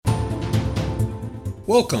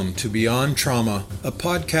Welcome to Beyond Trauma, a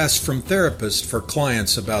podcast from therapists for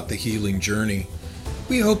clients about the healing journey.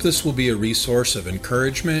 We hope this will be a resource of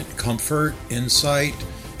encouragement, comfort, insight,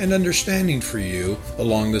 and understanding for you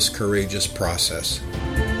along this courageous process.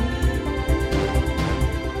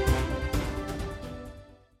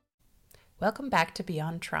 Welcome back to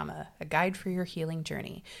Beyond Trauma, a guide for your healing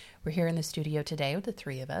journey. We're here in the studio today with the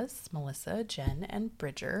three of us, Melissa, Jen, and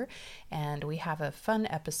Bridger, and we have a fun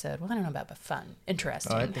episode. Well, I don't know about fun,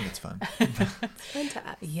 interesting. Oh, I think it's fun. Fun to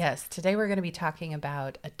us. Yes, today we're going to be talking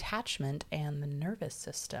about attachment and the nervous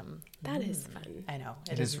system. That is fun. I know.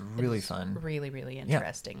 It is really fun. Really, really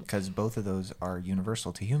interesting. Because both of those are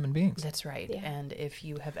universal to human beings. That's right. Yeah. And if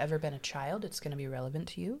you have ever been a child, it's going to be relevant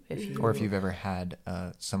to you. Or if you've ever had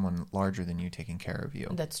someone larger than you taking care of you.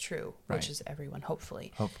 That's true, Right. which is everyone,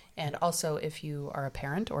 hopefully. Hope. And also, if you are a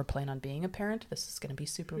parent or plan on being a parent, this is going to be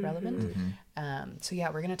super relevant. So yeah,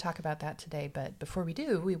 we're going to talk about that today. But before we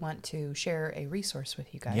do, we want to share a resource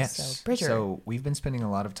with you guys. Yes. So, Bridger. So we've been spending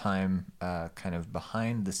a lot of time kind of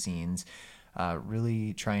behind the scenes,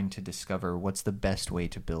 really trying to discover what's the best way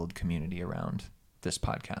to build community around this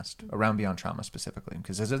podcast, around Beyond Trauma specifically,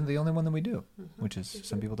 because this isn't the only one that we do, which is,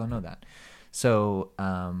 some people don't know that. So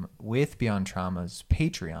with Beyond Trauma's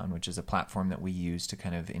Patreon, which is a platform that we use to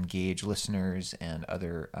kind of engage listeners and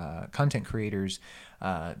other content creators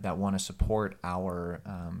that want to support our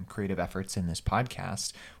creative efforts in this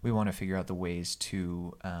podcast, we want to figure out the ways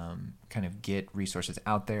to kind of get resources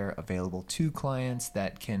out there available to clients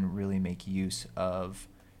that can really make use of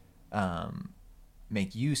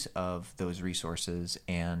those resources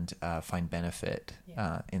and find benefit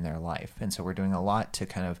in their life. And so we're doing a lot to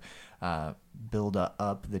kind of build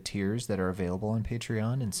up the tiers that are available on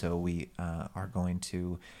Patreon. And so we are going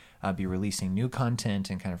to be releasing new content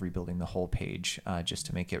and kind of rebuilding the whole page just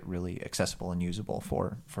to make it really accessible and usable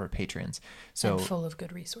for patrons. So and full of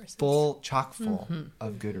good resources. Chock full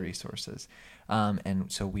of good resources.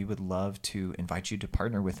 And so we would love to invite you to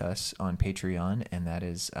partner with us on Patreon. And that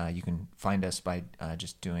is, you can find us by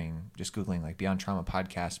just Googling like Beyond Trauma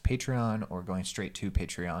Podcast Patreon, or going straight to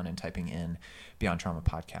Patreon and typing in Beyond Trauma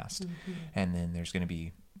Podcast. And then there's going to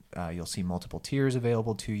be, you'll see multiple tiers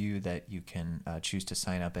available to you that you can choose to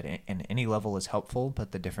sign up at, and any level is helpful,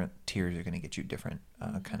 but the different tiers are going to get you different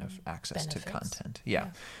kind of access benefits to content.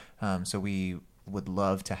 Yeah. So we would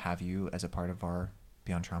love to have you as a part of our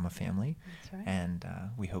Beyond Trauma family. That's right. And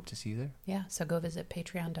we hope to see you there. Yeah, so go visit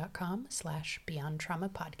patreon.com/Beyond Trauma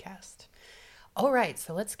Podcast. All right,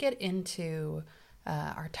 so let's get into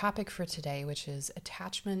our topic for today, which is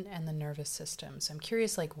attachment and the nervous system. So I'm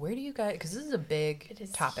curious, like, where do you guys, because this is a big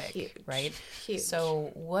topic, huge, right? Huge. So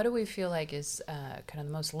what do we feel like is kind of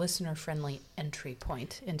the most listener-friendly entry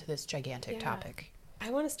point into this gigantic topic? I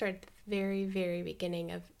want to start at the very, very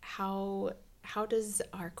beginning of how does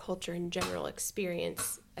our culture in general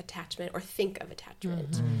experience attachment or think of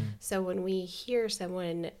attachment? So when we hear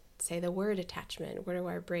someone say the word attachment, where do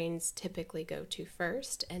our brains typically go to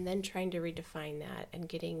first? And then trying to redefine that and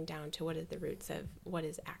getting down to what are the roots of what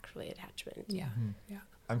is actually attachment. Yeah.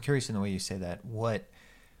 I'm curious in the way you say that. What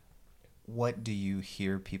do you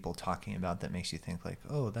hear people talking about that makes you think like,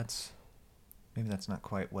 oh, maybe that's not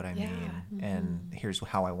quite what I mean. And here's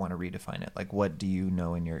how I want to redefine it. Like, what do you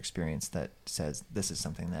know in your experience that says this is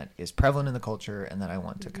something that is prevalent in the culture and that I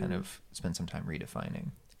want to kind of spend some time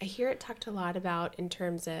redefining? I hear it talked a lot about in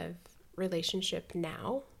terms of relationship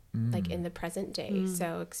now, like in the present day.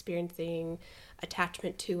 So experiencing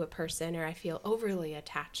attachment to a person, or I feel overly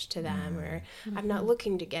attached to them, or I'm not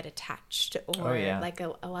looking to get attached, or like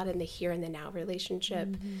a lot in the here and the now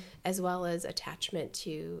relationship, as well as attachment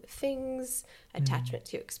to things, attachment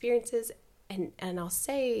to experiences. And I'll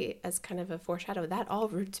say, as kind of a foreshadow, that all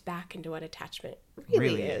roots back into what attachment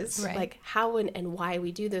really is. Right. Like how and why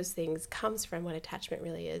we do those things comes from what attachment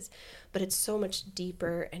really is. But it's so much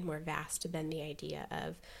deeper and more vast than the idea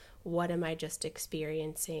of what am I just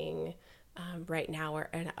experiencing right now, or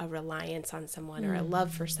a reliance on someone, or a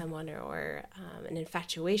love for someone, or an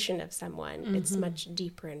infatuation of someone. It's much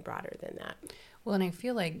deeper and broader than that. Well, and I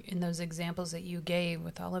feel like in those examples that you gave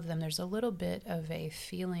with all of them, there's a little bit of a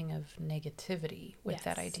feeling of negativity with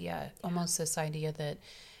that idea. Almost this idea that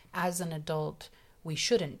as an adult, we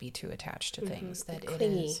shouldn't be too attached to things. That it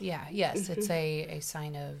Clingy. is, it's a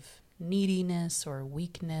sign of neediness or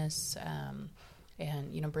weakness.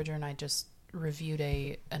 And, you know, Bridger and I just reviewed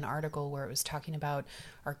an article where it was talking about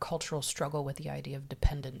our cultural struggle with the idea of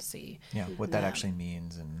dependency. Yeah, what that actually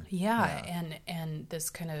means. And and this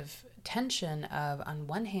kind of tension of, on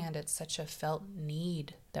one hand, it's such a felt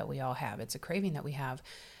need that we all have. It's a craving that we have.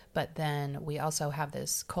 But then we also have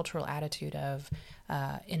this cultural attitude of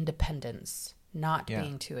independence not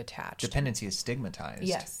being too attached. Dependency is stigmatized.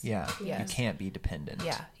 Yes. Yeah. Yes. You can't be dependent.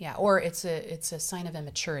 Yeah. Or it's a sign of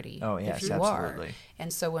immaturity. Oh, yes, if you absolutely. are.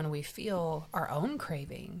 And so when we feel our own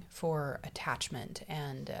craving for attachment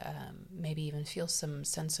and maybe even feel some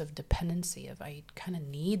sense of dependency of I kind of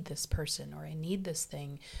need this person or I need this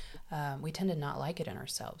thing, we tend to not like it in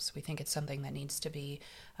ourselves. We think it's something that needs to be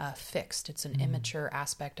fixed. It's an immature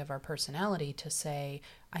aspect of our personality to say,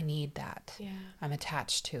 I need that. Yeah. I'm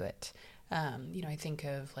attached to it. I think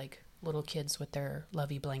of like little kids with their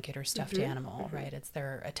lovey blanket or stuffed animal, right? It's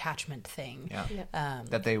their attachment thing. Yeah.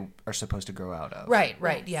 That they are supposed to grow out of. Right.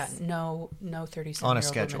 Yes. Yeah. No 37-year-old On a woman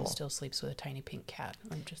schedule. still sleeps with a tiny pink cat.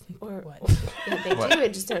 I'm just, Or what? Yeah, they do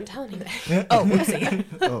it, just don't tell anyone. Oh, whoopsie.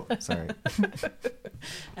 Oh, sorry.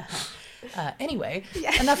 Anyway,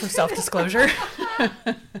 enough of self-disclosure.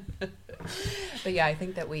 But yeah, I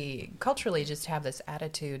think that we culturally just have this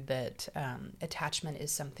attitude that attachment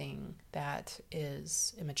is something that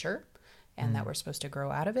is immature and that we're supposed to grow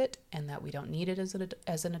out of it and that we don't need it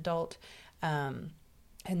as an adult. And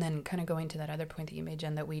then kind of going to that other point that you made,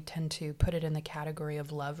 Jen, that we tend to put it in the category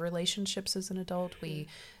of love relationships as an adult. We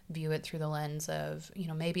view it through the lens of,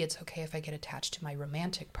 maybe it's okay if I get attached to my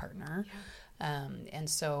romantic partner. And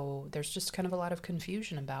so there's just kind of a lot of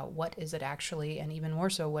confusion about what is it actually, and even more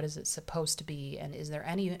so, what is it supposed to be? And is there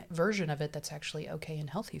any version of it that's actually okay and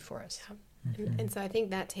healthy for us? Yeah. And so I think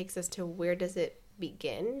that takes us to where does it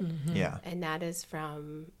begin? Yeah. And that is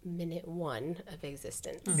from minute one of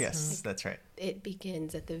existence. Yes, that's right. It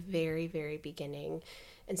begins at the very, very beginning.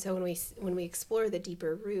 And so when we explore the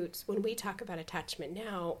deeper roots, when we talk about attachment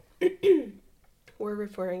now, we're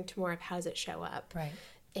referring to more of how does it show up. Right.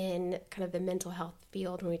 In kind of the mental health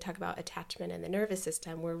field, when we talk about attachment and the nervous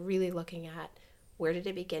system, we're really looking at where did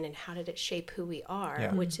it begin and how did it shape who we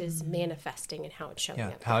are, which is manifesting and how it's showing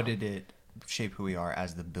up. How did it shape who we are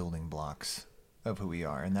as the building blocks of who we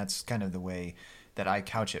are? And that's kind of the way that I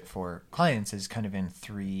couch it for clients, is kind of in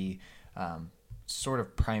three sort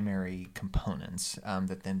of primary components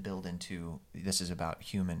that then build into, this is about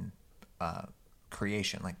human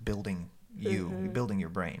creation, like building building your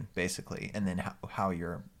brain, basically, and then how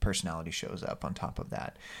your personality shows up on top of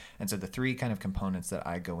that. And so the three kind of components that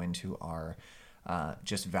I go into are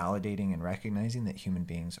just validating and recognizing that human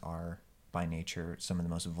beings are, by nature, some of the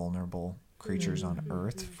most vulnerable creatures on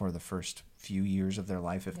earth for the first few years of their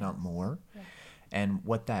life, if not more. Yeah. And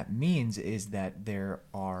what that means is that there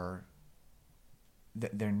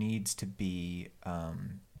needs to be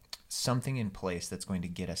something in place that's going to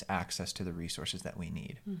get us access to the resources that we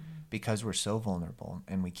need. Because we're so vulnerable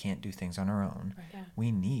and we can't do things on our own. Right. Yeah. We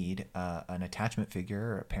need an attachment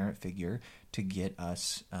figure or a parent figure to get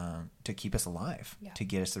us, to keep us alive, to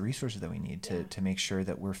get us the resources that we need to make sure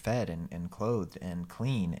that we're fed and clothed and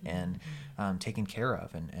clean and taken care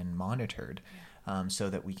of and monitored. So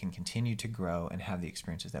that we can continue to grow and have the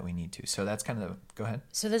experiences that we need to. So that's kind of go ahead.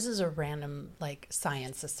 So this is a random,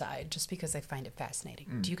 science aside, just because I find it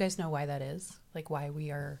fascinating. Do you guys know why that is? Why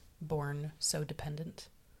we are born so dependent?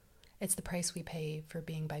 It's the price we pay for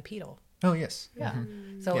being bipedal. Oh, yes. Yeah.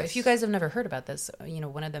 So if you guys have never heard about this,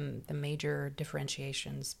 one of the major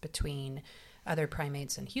differentiations between other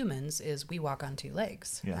primates and humans is we walk on two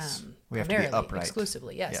legs. Yes. We have to be upright.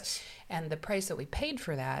 Exclusively, yes. And the price that we paid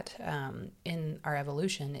for that in our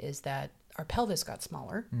evolution is that our pelvis got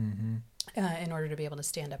smaller in order to be able to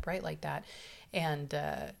stand upright like that. And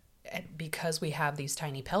because we have these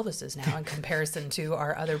tiny pelvises now in comparison to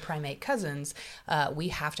our other primate cousins, we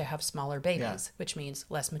have to have smaller babies, which means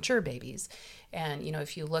less mature babies. And,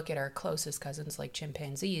 if you look at our closest cousins like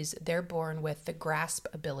chimpanzees, they're born with the grasp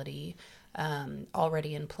ability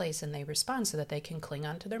already in place, and they respond so that they can cling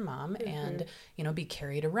onto their mom and, be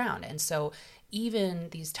carried around. And so even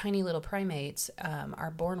these tiny little primates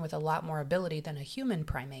are born with a lot more ability than a human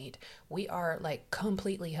primate. We are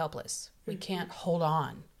completely helpless. We can't hold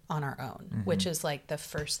on our own, which is the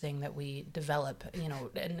first thing that we develop,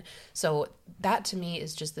 and so that to me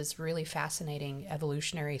is just this really fascinating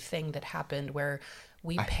evolutionary thing that happened where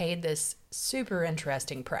we paid this super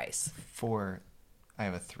interesting price for. I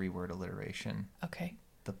have a 3-word alliteration. Okay.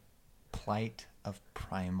 The plight of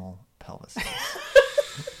primal pelvises.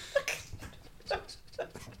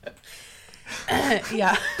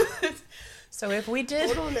 Yeah. So if we did...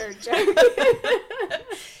 Total nerd joke.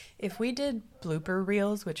 If we did blooper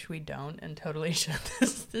reels, which we don't, and totally should.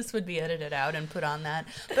 This would be edited out and put on that.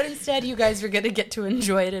 But instead, you guys are going to get to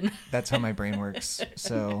enjoy it. And That's how my brain works.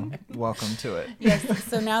 So welcome to it. yes.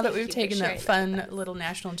 So now that we've taken sharing that fun little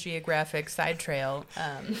National Geographic side trail.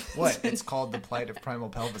 What? It's called The Plight of Primal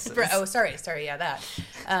Pelvises. Oh, sorry. Yeah, that.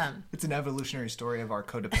 It's an evolutionary story of our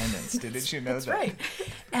codependence. Didn't you know That's that? right.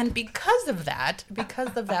 And because of that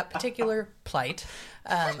particular plight,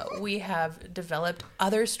 we have developed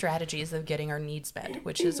other strategies of getting our needs met,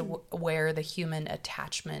 which is where the human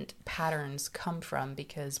attachment patterns come from.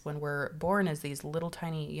 Because when we're born as these little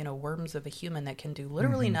tiny, worms of a human that can do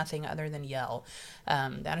literally nothing other than yell,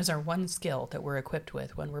 that is our one skill that we're equipped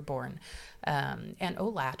with when we're born. And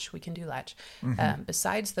latch, we can do latch.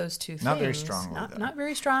 Besides those two things, Not very strong, not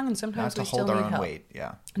very strong, and sometimes Not we to still hold our need own help. weight.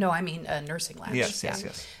 Yeah. No, I mean nursing latch.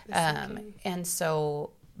 Yes. And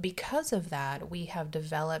so because of that, we have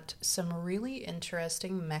developed some really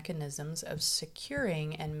interesting mechanisms of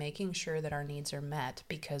securing and making sure that our needs are met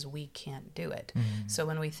because we can't do it. So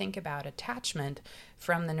when we think about attachment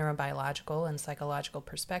from the neurobiological and psychological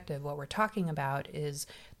perspective, what we're talking about is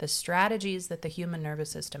the strategies that the human nervous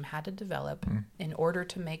system had to develop in order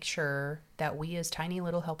to make sure that we as tiny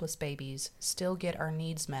little helpless babies still get our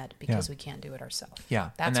needs met because we can't do it ourselves.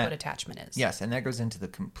 Yeah. That's what attachment is. Yes, and that goes into the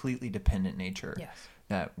completely dependent nature Yes.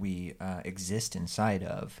 that we exist inside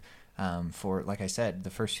of for, like I said, the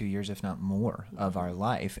first few years, if not more, of our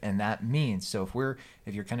life. And that means, so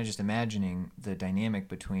if you're kind of just imagining the dynamic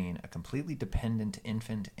between a completely dependent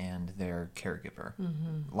infant and their caregiver,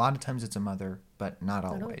 a lot of times it's a mother, but not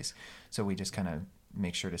always. So we just kind of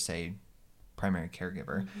make sure to say primary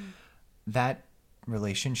caregiver. That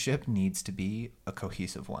relationship needs to be a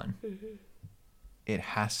cohesive one. It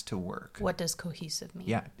has to work. What does cohesive mean?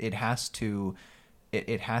 Yeah, it has to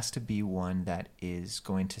be one that is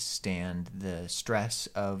going to stand the stress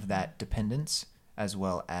of that dependence as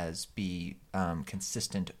well as be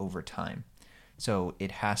consistent over time. So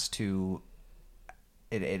it has to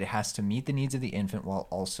meet the needs of the infant while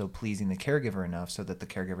also pleasing the caregiver enough so that the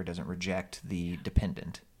caregiver doesn't reject the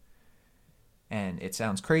dependent. And it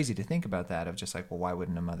sounds crazy to think about that, of just like, well, why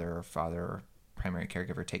wouldn't a mother or father or primary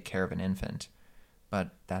caregiver take care of an infant?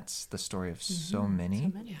 But that's the story of so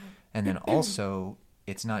many. And then also,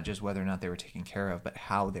 it's not just whether or not they were taken care of, but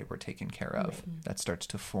how they were taken care of. That starts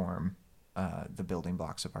to form the building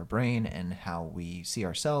blocks of our brain and how we see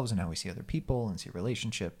ourselves and how we see other people and see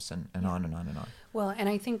relationships and on and on and on. Well, and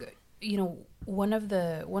I think, one of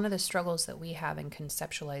the struggles that we have in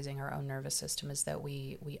conceptualizing our own nervous system is that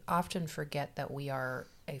we often forget that we are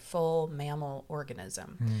a full mammal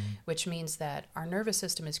organism, which means that our nervous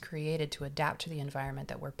system is created to adapt to the environment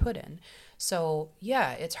that we're put in. So,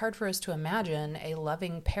 yeah, it's hard for us to imagine a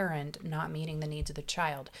loving parent not meeting the needs of the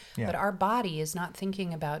child. Yeah. But our body is not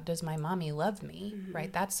thinking about, does my mommy love me,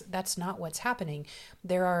 right? That's not what's happening.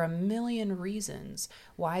 There are a million reasons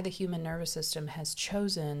why the human nervous system has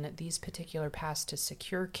chosen these particular paths to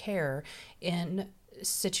secure care in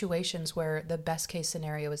situations where the best case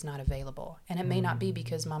scenario is not available. And it may not be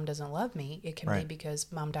because mom doesn't love me. It can be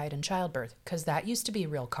because mom died in childbirth, because that used to be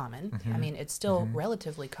real common. I mean, it's still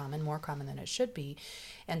relatively common, more common than it should be.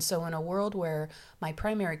 And so in a world where my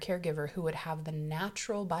primary caregiver, who would have the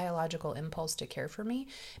natural biological impulse to care for me,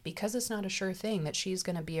 because it's not a sure thing that she's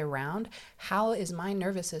going to be around, how is my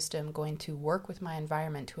nervous system going to work with my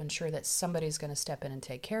environment to ensure that somebody's going to step in and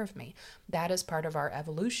take care of me? That is part of our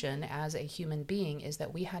evolution as a human being, is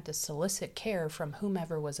that we had to solicit care from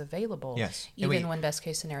whomever was available, even when best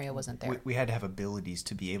case scenario wasn't there. We had to have abilities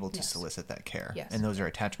to be able to solicit that care. And those are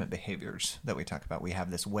attachment behaviors that we talk about. We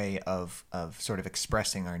have this way of sort of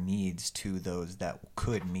expressing our needs to those that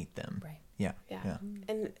could meet them. Right. Yeah.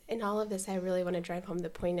 And in all of this, I really want to drive home the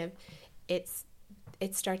point of it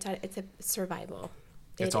starts out, it's a survival.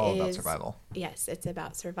 It's all about survival. Yes, it's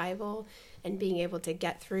about survival and being able to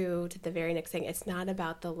get through to the very next thing. It's not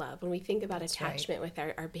about the love. When we think about attachment with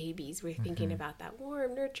our babies, we're thinking about that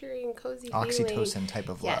warm, nurturing, cozy oxytocin feeling. type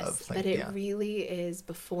of yes, love. But it really is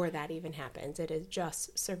before that even happens. It is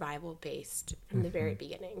just survival based from the very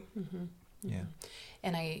beginning. Yeah.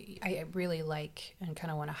 And I really like and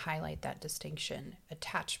kind of want to highlight that distinction.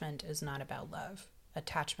 Attachment is not about love.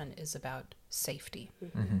 Attachment is about safety.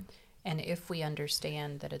 And if we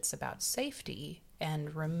understand that it's about safety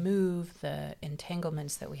and remove the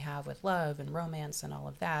entanglements that we have with love and romance and all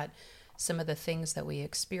of that, some of the things that we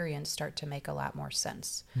experience start to make a lot more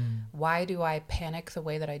sense. Why do I panic the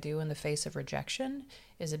way that I do in the face of rejection?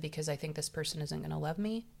 Is it because I think this person isn't going to love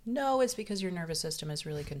me? No, it's because your nervous system is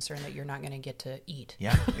really concerned that you're not going to get to eat.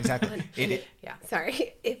 Yeah, exactly. Yeah.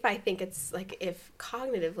 Sorry. If I think it's like, if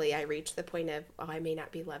cognitively I reach the point of, I may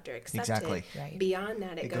not be loved or accepted. Exactly. Right. Beyond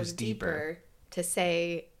that, it goes deeper to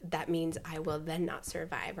say that means I will then not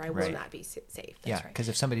survive, or I will not be safe. Yeah, because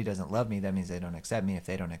if somebody doesn't love me, that means they don't accept me. If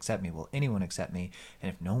they don't accept me, will anyone accept me?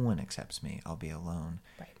 And if no one accepts me, I'll be alone.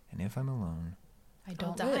 Right. And if I'm alone, I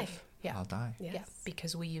don't die. live. Yeah. I'll die. Yes. Yeah,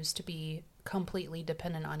 because we used to be completely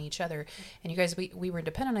dependent on each other. And you guys, we were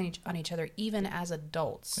dependent on each other even as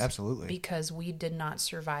adults. Absolutely. Because we did not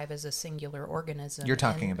survive as a singular organism. You're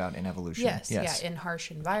talking about in evolution. Yes, yeah, in harsh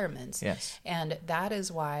environments. Yes. And that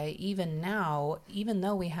is why even now, even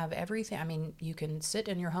though we have everything, I mean, you can sit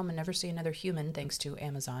in your home and never see another human thanks to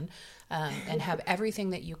Amazon, and have everything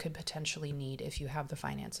that you could potentially need if you have the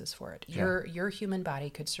finances for it. Yeah. Your human body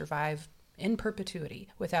could survive in perpetuity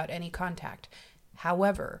without any contact.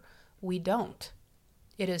 However, we don't.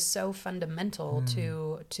 It is so fundamental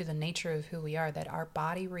to the nature of who we are that our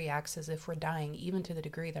body reacts as if we're dying, even to the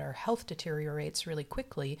degree that our health deteriorates really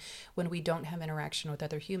quickly when we don't have interaction with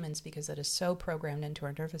other humans, because it is so programmed into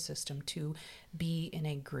our nervous system to be in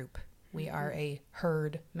a group. We are a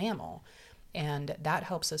herd mammal. And that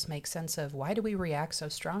helps us make sense of, why do we react so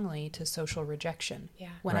strongly to social rejection? Yeah.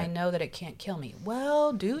 When I know that it can't kill me.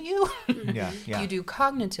 Well, do you? Yeah. You do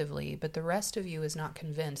cognitively, but the rest of you is not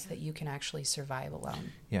convinced that you can actually survive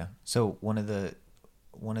alone. Yeah. So one of the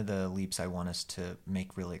leaps I want us to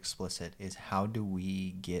make really explicit is, how do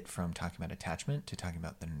we get from talking about attachment to talking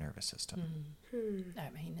about the nervous system? I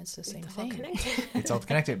mean, it's the same It's all thing. connected. It's all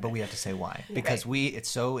connected, but we have to say why. Because it's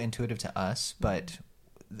so intuitive to us, but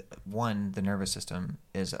one, the nervous system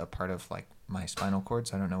is a part of like my spinal cord,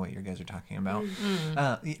 so I don't know what you guys are talking about.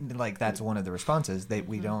 Like that's one of the responses that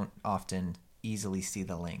we don't often easily see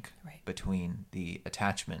the link between the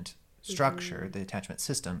attachment structure, the attachment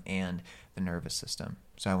system, and the nervous system.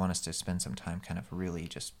 So I want us to spend some time kind of really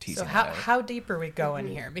just teasing So that out. how deep are we going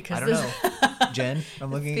here? Because I don't know. Jen,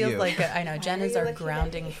 I'm looking at feels you. like I know Jen Why are is you our looking at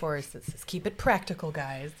grounding me? force that says, keep it practical,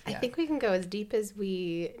 guys. I think we can go as deep as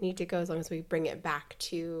we need to go, as long as we bring it back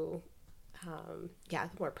to, the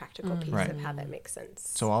more practical piece Right. of how that makes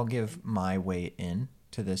sense. So I'll give my way in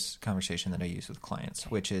to this conversation that I use with clients,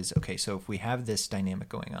 which is, okay, so if we have this dynamic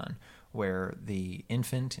going on where the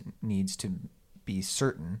infant needs to be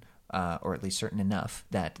certain, or at least certain enough,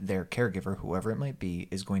 that their caregiver, whoever it might be,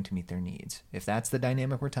 is going to meet their needs. If that's the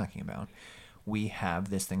dynamic we're talking about, we have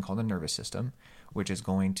this thing called a nervous system, which is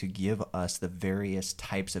going to give us the various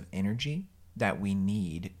types of energy that we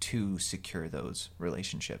need to secure those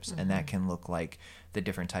relationships. And that can look like the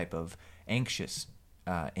different type of anxious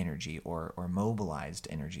energy or mobilized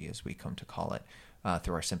energy, as we come to call it,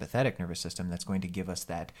 through our sympathetic nervous system. That's going to give us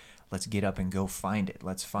that, let's get up and go find it.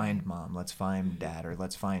 Let's find mom, let's find dad, or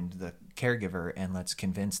let's find the caregiver, and let's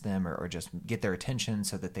convince them or just get their attention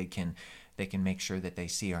so that they can make sure that they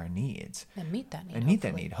see our needs. And meet that need. And meet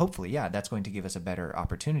that need. Hopefully, yeah, that's going to give us a better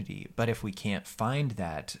opportunity. But if we can't find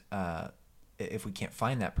that,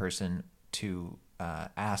 person to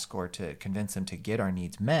ask or to convince them to get our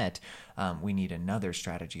needs met, we need another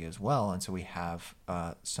strategy as well. And so we have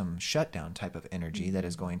some shutdown type of energy that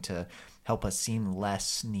is going to help us seem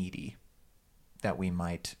less needy, that we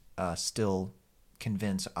might still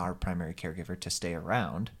convince our primary caregiver to stay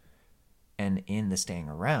around. And in the staying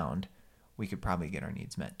around, we could probably get our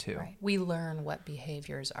needs met too. Right. We learn what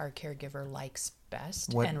behaviors our caregiver likes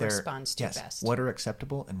best and responds to best. What are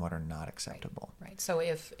acceptable and what are not acceptable. Right. So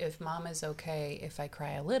if mom is okay if I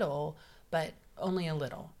cry a little, but only a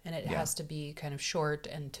little, and it has to be kind of short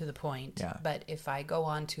and to the point. Yeah. But if I go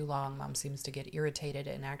on too long, mom seems to get irritated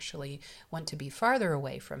and actually want to be farther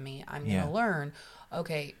away from me. I'm going to learn,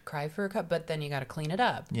 okay, cry for a cup, but then you got to clean it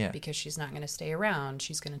up because she's not going to stay around.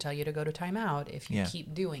 She's going to tell you to go to timeout if you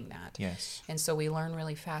keep doing that. Yes. And so we learn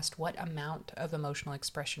really fast what amount of emotional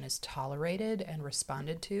expression is tolerated and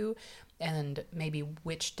responded to, and maybe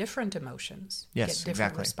which different emotions get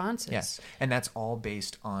different responses. Yes, and that's all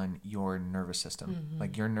based on your nervous system.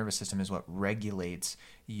 Like your nervous system is what regulates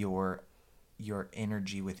your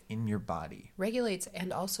energy within your body. Regulates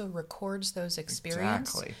and also records those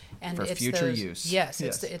experiences. Exactly. And for it's future those, use. Yes,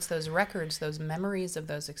 it's those records, those memories of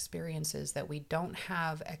those experiences that we don't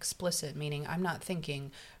have explicit, meaning I'm not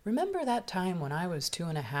thinking, remember that time when I was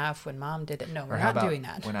 2.5 when mom did it? No, we're not doing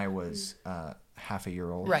that. When I was half a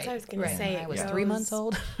year old. Right. That's what I was going to say. I was Yeah. 3 months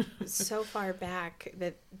old. So far back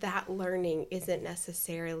that learning isn't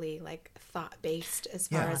necessarily like thought-based as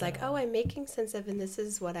far Yeah. as like, oh, I'm making sense of, and this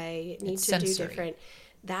is what I need It's to do sensory. different.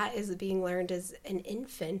 That is being learned as an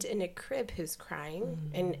infant in a crib who's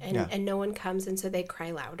crying, and Yeah. and no one comes, and so they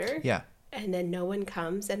cry louder. Yeah. And then no one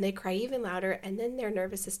comes, and they cry even louder, and then their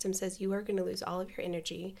nervous system says, you are going to lose all of your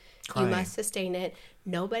energy. Crying. You must sustain it.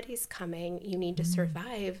 Nobody's coming. You need to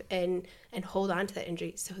survive and hold on to that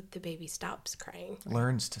energy so the baby stops crying.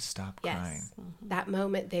 Learns to stop Yes. crying. That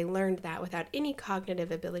moment they learned that without any cognitive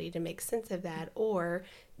ability to make sense of that, or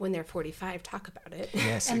when they're 45, talk about it.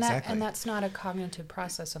 Yes, And exactly. that's not a cognitive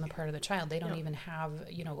process on the part of the child. They don't No. even have,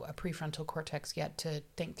 a prefrontal cortex yet to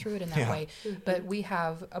think through it in that Yeah. way. But we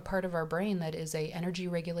have a part of our brain that is a energy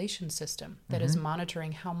regulation system that is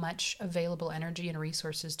monitoring how much available energy and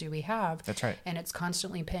resources do we have. That's right. And it's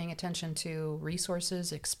constantly paying attention to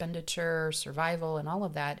resources, expenditure, survival, and all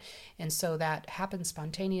of that. And so that happens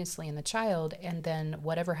spontaneously in the child. And then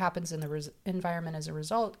whatever happens in the environment as a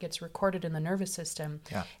result gets recorded in the nervous system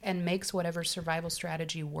Yeah. and makes whatever survival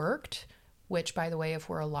strategy worked, which, by the way, if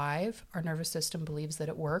we're alive, our nervous system believes that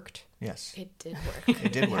it worked. Yes. It did work.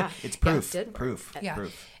 It did work. Yeah. It's proof. It did work. Proof. Yeah.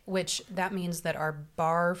 Proof. Which that means that our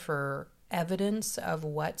bar for evidence of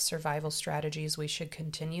what survival strategies we should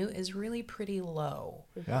continue is really pretty low.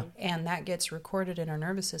 Yeah. And that gets recorded in our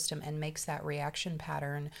nervous system and makes that reaction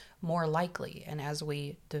pattern more likely. And as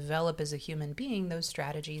we develop as a human being, those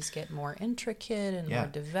strategies get more intricate and Yeah.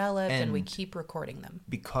 more developed, and we And- keep recording them.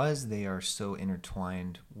 Because they are so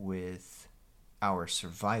intertwined with our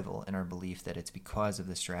survival and our belief that it's because of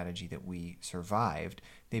the strategy that we survived,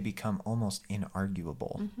 they become almost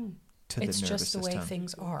inarguable to the It's nervous just the system. way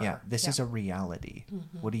things are. Yeah, this is a reality.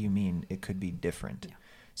 What do you mean it could be different?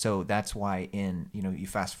 So that's why you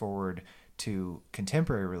fast forward to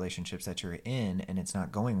contemporary relationships that you're in and it's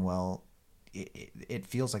not going well, it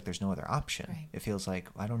feels like there's no other option. Right. It feels like,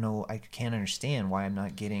 I don't know, I can't understand why I'm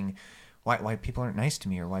not getting, why people aren't nice to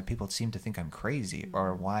me, or why people seem to think I'm crazy,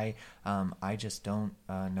 or why I just don't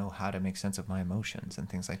know how to make sense of my emotions and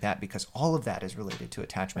things like that, because all of that is related to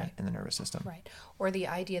attachment Right. in the nervous system. Right. Or the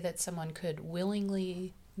idea that someone could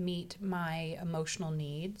willingly meet my emotional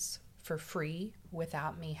needs for free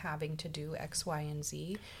without me having to do X, Y, and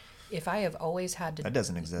Z. If I have always had to... That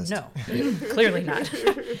doesn't exist. No, clearly not.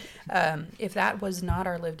 If that was not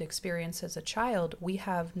our lived experience as a child, we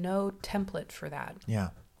have no template for that. Yeah.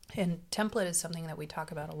 And template is something that we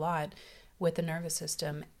talk about a lot with the nervous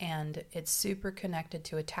system, and it's super connected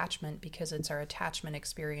to attachment because it's our attachment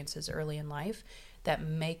experiences early in life that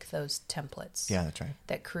make those templates. Yeah, that's right.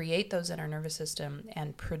 That create those in our nervous system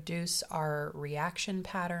and produce our reaction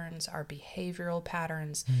patterns, our behavioral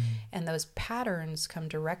patterns. And those patterns come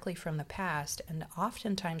directly from the past, and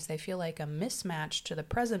oftentimes they feel like a mismatch to the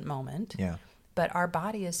present moment. Yeah. But our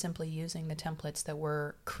body is simply using the templates that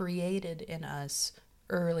were created in us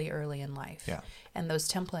early in life. Yeah. And those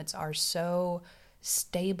templates are so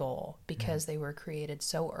stable because they were created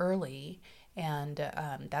so early. And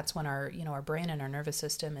that's when our brain and our nervous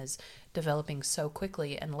system is developing so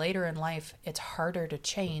quickly. And later in life, it's harder to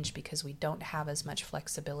change because we don't have as much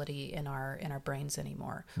flexibility in our brains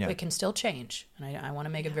anymore. Yeah. We can still change, and I want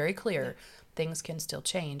to make it very clear. Things can still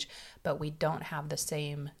change, but we don't have the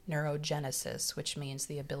same neurogenesis, which means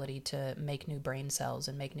the ability to make new brain cells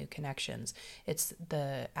and make new connections. It's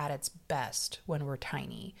at its best when we're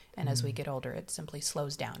tiny, and as we get older, it simply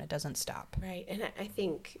slows down. It doesn't stop. Right. And I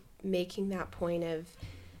think making that point of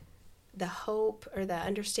the hope or the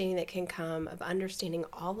understanding that can come of understanding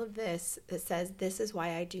all of this that says this is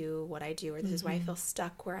why I do what I do, or this is why I feel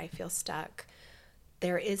stuck where I feel stuck.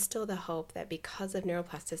 There is still the hope that because of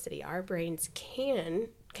neuroplasticity, our brains can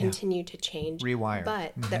continue to change. Rewire.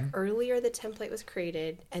 But the earlier the template was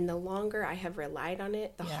created and the longer I have relied on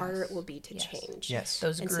it, the harder it will be to change. Yes.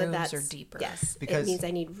 Those And grooves are deeper. Yes. Because- it means I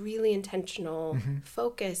need really intentional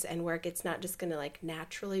focus and work. It's not just going to like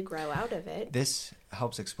naturally grow out of it. This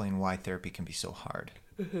helps explain why therapy can be so hard.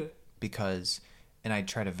 Because, and I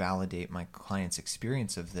try to validate my client's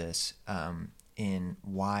experience of this in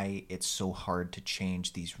why it's so hard to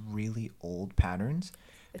change these really old patterns.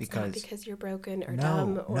 It's not because you're broken or No,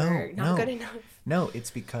 dumb or no, not no. good enough. No, it's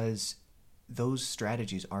because those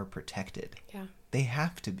strategies are protected. Yeah. They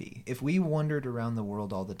have to be. If we wandered around the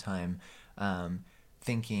world all the time having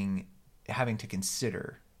to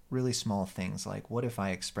consider really small things like, what if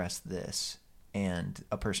I express this and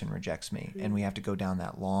a person rejects me? And we have to go down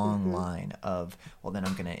that long line of, well, then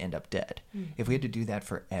I'm going to end up dead. If we had to do that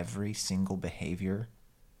for every single behavior,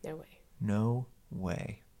 No way. no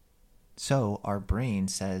way. So our brain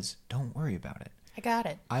says, don't worry about it. I got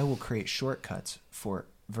it. I will create shortcuts for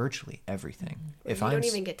virtually everything. Or you don't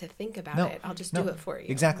even get to think about it. I'll just do it for you.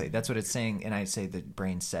 Exactly. That's what it's saying. And I say the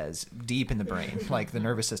brain says deep in the brain, like the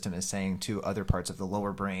nervous system is saying to other parts of the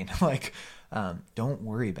lower brain, like, don't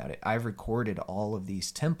worry about it. I've recorded all of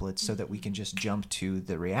these templates so that we can just jump to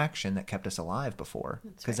the reaction that kept us alive before,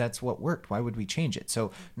 because that's what worked. Why would we change it?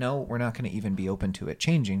 So no, we're not going to even be open to it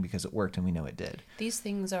changing because it worked and we know it did. These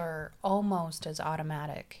things are almost as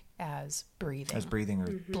automatic as breathing.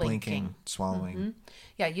 Or blinking, swallowing.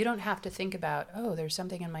 Yeah, you don't have to think about, oh, there's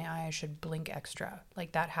something in my eye, I should blink extra.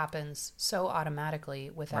 Like that happens so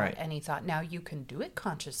automatically without any thought. Now, you can do it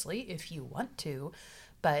consciously if you want to,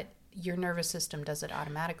 but your nervous system does it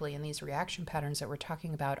automatically, and these reaction patterns that we're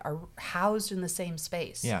talking about are housed in the same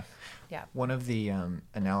space. Yeah. Yeah. One of the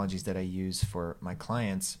analogies that I use for my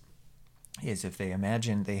clients is if they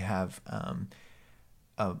imagine they have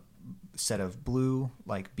a set of blue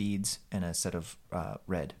like beads and a set of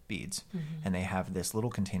red beads, and they have this little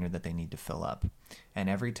container that they need to fill up, and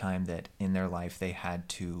every time that in their life they had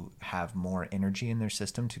to have more energy in their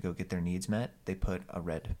system to go get their needs met, they put a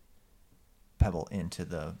red pebble into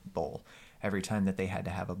the bowl. Every time that they had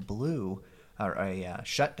to have a blue or a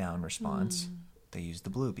shutdown response, they used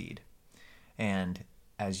the blue bead. And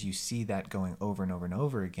as you see that going over and over and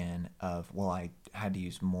over again of, well, I had to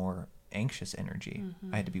use more anxious energy.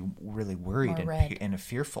 I had to be really worried and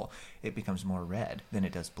fearful. It becomes more red than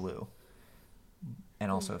it does blue.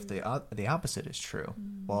 And also if the opposite is true,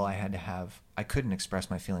 well, I couldn't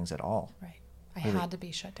express my feelings at all. Right. I had to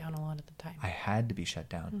be shut down a lot of the time. I had to be shut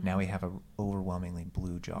down. Now we have an overwhelmingly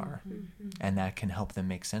blue jar. And that can help them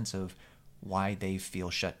make sense of why they feel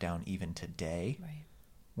shut down even today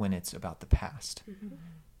when it's about the past.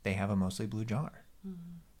 They have a mostly blue jar.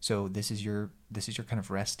 So this is your kind of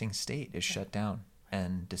resting state, is shut down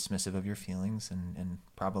and dismissive of your feelings and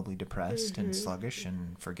probably depressed and sluggish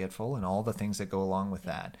and forgetful and all the things that go along with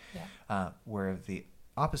that. Where the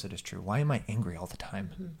opposite is true. Why am I angry all the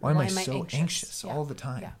time? Why am I so anxious all the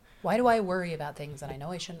time? Why do I worry about things that I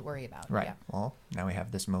know I shouldn't worry about? Right. Well, now we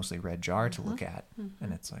have this mostly red jar to look at,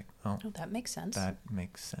 and it's like, oh, that makes sense. That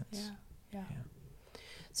makes sense. Yeah.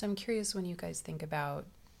 So I'm curious, when you guys think about,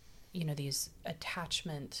 these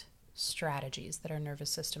attachment strategies that our nervous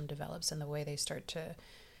system develops and the way they start to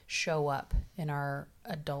show up in our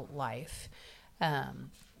adult life,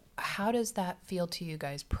 how does that feel to you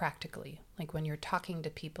guys practically? Like when you're talking to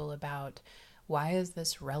people about, why is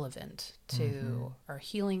this relevant to our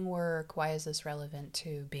healing work? Why is this relevant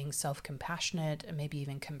to being self-compassionate and maybe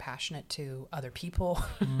even compassionate to other people?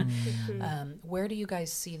 Where do you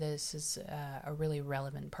guys see this as a really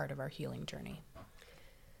relevant part of our healing journey?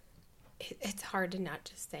 It's hard to not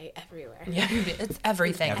just say everywhere. Yeah, it's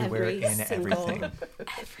everything. Everywhere and everything.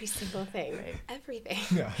 Every single thing. Right. Everything.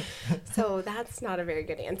 Yeah. So that's not a very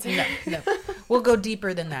good answer. No. We'll go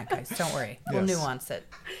deeper than that, guys. Don't worry. We'll nuance it.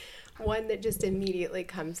 One that just immediately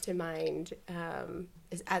comes to mind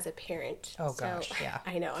is as a parent. Oh, gosh, yeah.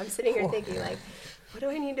 I know. I'm sitting here thinking, like, what do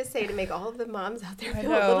I need to say to make all of the moms out there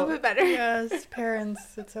feel a little bit better? Yes, parents,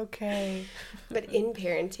 it's okay. But in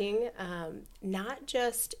parenting, not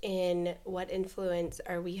just in what influence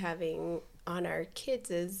are we having on our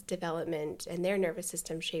kids' development and their nervous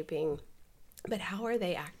system shaping, but how are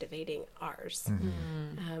they activating ours?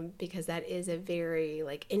 Because that is a very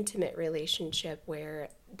intimate relationship where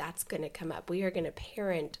that's going to come up. We are going to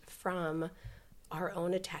parent from our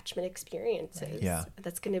own attachment experiences. Yeah.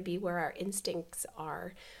 That's going to be where our instincts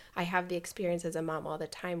are. I have the experience as a mom all the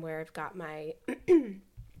time where I've got my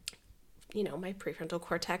my prefrontal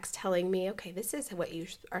cortex telling me, okay, this is what you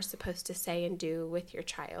are supposed to say and do with your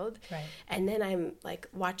child. Right. And then I'm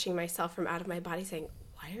watching myself from out of my body saying,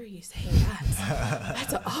 why are you saying that?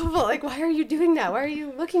 That's awful. Why are you doing that? Why are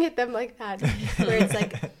you looking at them like that? Where it's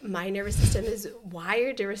my nervous system is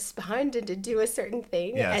wired to respond and to do a certain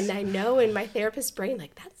thing. Yes. And I know in my therapist brain,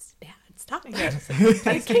 that's bad. Stop. Yes.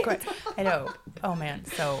 I know. Oh, man.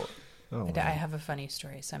 So I have a funny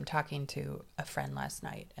story. So I'm talking to a friend last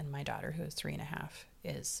night, and my daughter, who is 3.5,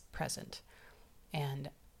 is present.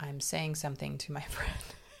 And I'm saying something to my friend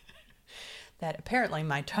that apparently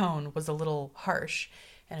my tone was a little harsh.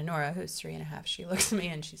 And Honora, who's 3.5, she looks at me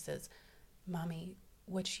and she says, Mommy,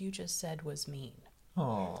 what you just said was mean.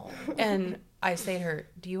 Oh. And I say to her,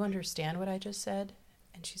 do you understand what I just said?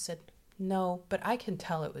 And she said, no, but I can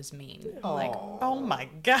tell it was mean. I'm like, oh my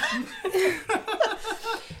God.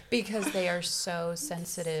 because they are so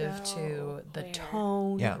sensitive to the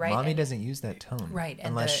tone. Yeah, right? mommy And- doesn't use that tone. Right. And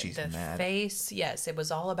Unless the, she's the mad. face, yes, it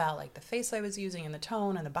was all about like the face I was using and the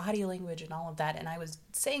tone and the body language and all of that. And I was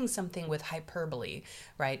saying something with hyperbole,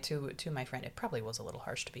 right, to my friend. It probably was a little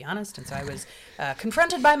harsh, to be honest. And so I was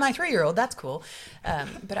confronted by my 3-year-old. That's cool.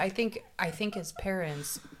 But I think as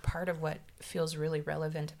parents, part of what feels really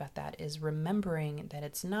relevant about that is remembering that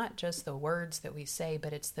it's not just the words that we say,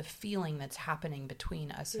 but it's the feeling that's happening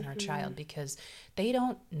between us and our child, because they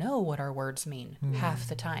don't know what our words mean half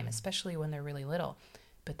the time, especially when they're really little.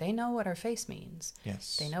 But they know what our face means.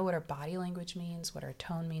 Yes. They know what our body language means, what our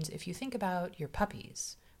tone means. If you think about your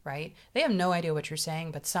puppies, right? They have no idea what you're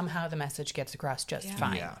saying, but somehow the message gets across just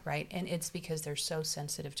fine, Yeah. right? And it's because they're so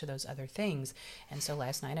sensitive to those other things. And so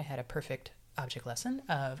last night I had a perfect object lesson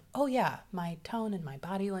of, oh yeah, my tone and my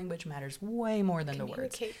body language matters way more than the words.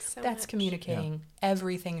 Communicates so That's much. communicating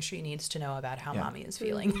everything she needs to know about how Yeah. mommy is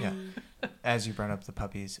feeling. Yeah. As you brought up the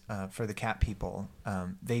puppies, for the cat people,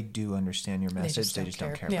 they do understand your message. They just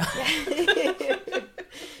don't care. Yeah. About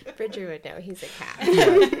it. Bridger would know. He's a cat.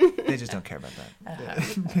 They just don't care about that.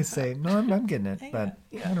 They say, no, I'm getting it, but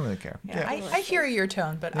I don't really care. Yeah, I hear your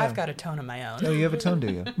tone, but Yeah. I've got a tone of my own. Oh, you have a tone,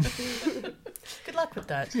 do you? Good luck with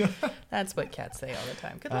that. That's what cats say all the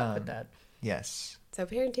time. Good luck with that. Yes. So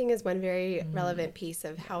parenting is one very relevant piece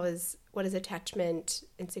of what does attachment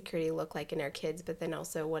and security look like in our kids, but then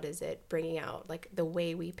also what is it bringing out, like the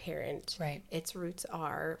way we parent. Right. Its roots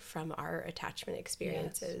are from our attachment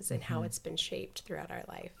experiences and how it's been shaped throughout our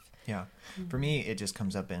life. Yeah. For me, it just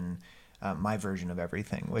comes up in my version of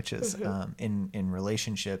everything, which is in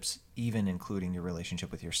relationships, even including your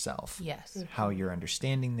relationship with yourself. Yes. How you're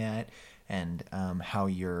understanding that, and how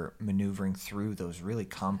you're maneuvering through those really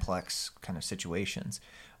complex kind of situations.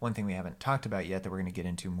 One thing we haven't talked about yet that we're going to get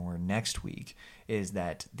into more next week is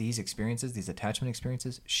that these experiences, these attachment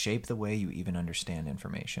experiences, shape the way you even understand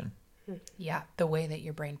information. Yeah, the way that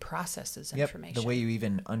your brain processes information. The way you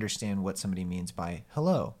even understand what somebody means by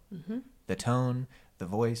hello. The tone, the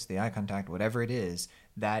voice, the eye contact, whatever it is,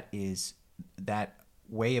 that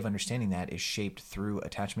way of understanding that is shaped through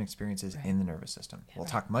attachment experiences in the nervous system. We'll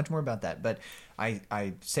talk much more about that, but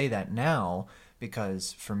I say that now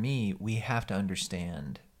because for me, we have to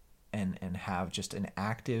understand and have just an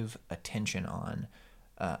active attention on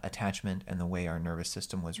attachment and the way our nervous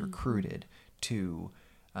system was recruited to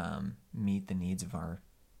meet the needs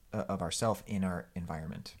of ourself in our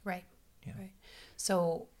environment. Right. Yeah. Right.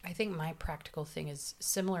 So I think my practical thing is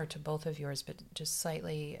similar to both of yours, but just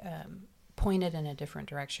slightly pointed in a different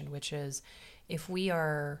direction, which is if we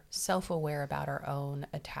are self-aware about our own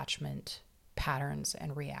attachment patterns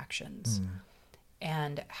and reactions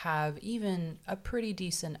and have even a pretty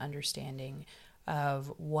decent understanding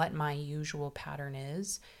of what my usual pattern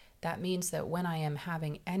is, that means that when I am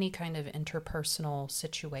having any kind of interpersonal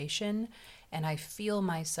situation and I feel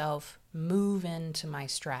myself move into my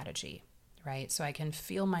strategy, right? So I can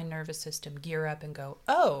feel my nervous system gear up and go,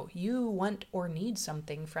 oh, you want or need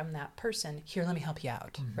something from that person. Here, let me help you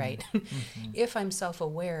out, right? If I'm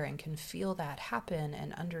self-aware and can feel that happen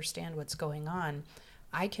and understand what's going on,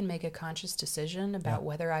 I can make a conscious decision about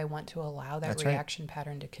whether I want to allow that That's reaction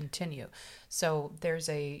pattern to continue. So there's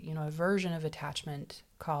a version of attachment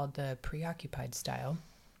called the preoccupied style.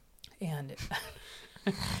 And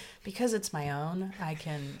because it's my own, I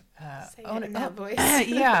can Say own it in it. that voice.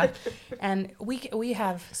 Yeah. And we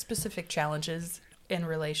have specific challenges in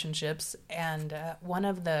relationships. And one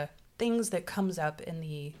of the things that comes up in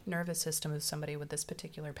the nervous system of somebody with this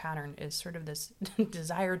particular pattern is sort of this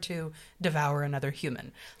desire to devour another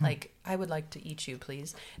human. Like, I would like to eat you,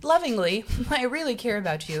 please. Lovingly, I really care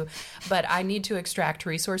about you, but I need to extract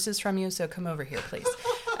resources from you, so come over here, please.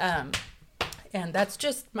 And that's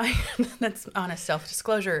just that's honest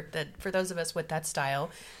self-disclosure that for those of us with that style,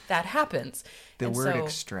 that happens. The And word so-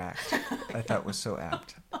 extract, I thought was so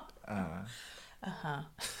apt.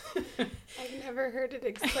 I've never heard it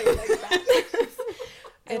explained like that.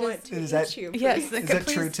 I want to is eat that- you. Yes. please. Is that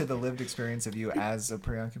Please. true to the lived experience of you as a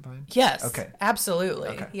preoccupied? Yes. Okay. Absolutely.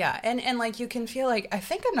 Okay. Yeah. And like you can feel like, I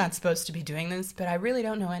think I'm not supposed to be doing this, but I really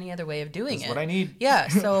don't know any other way of doing That's it. what I need. Yeah.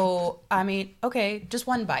 So, I mean, okay, just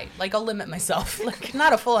one bite. Like, I'll limit myself. Like,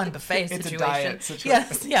 not a full-on buffet It's a situation. diet situation.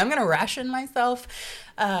 Yes. Yeah. I'm going to ration myself.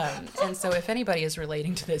 And so if anybody is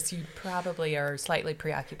relating to this, you probably are slightly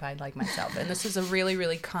preoccupied like myself. And this is a really,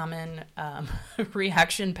 really common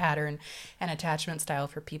reaction pattern and attachment style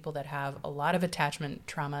for people that have a lot of attachment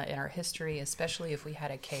trauma in our history, especially if we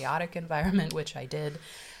had a chaotic environment, which I did.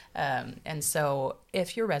 And so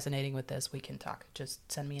if you're resonating with this, we can talk.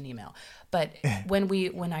 Just send me an email. But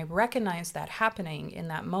when I recognize that happening in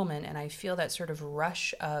that moment, and I feel that sort of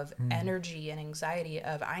rush of energy and anxiety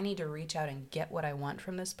of I need to reach out and get what I want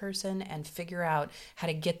from this person and figure out how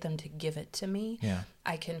to get them to give it to me,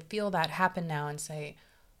 I can feel that happen now and say,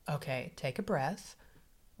 okay, take a breath.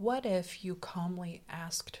 What if you calmly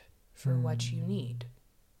asked for what you need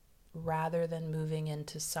rather than moving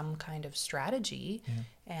into some kind of strategy?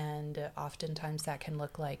 And oftentimes that can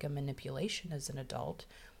look like a manipulation as an adult.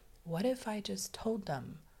 What if I just told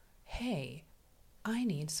them, hey, I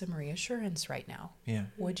need some reassurance right now.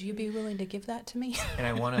 Would you be willing to give that to me? And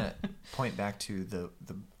I want to point back to the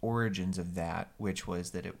origins of that, which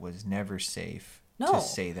was that it was never safe to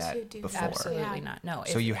say that before. Absolutely not. No.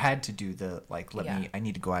 So you had to do the, like, I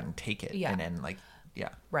need to go out and take it. And then, like,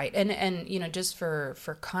 Right. And you know, just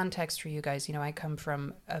for context for you guys, you know, I come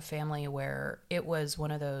from a family where it was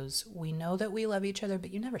one of those, we know that we love each other,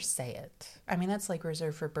 but you never say it. I mean, that's like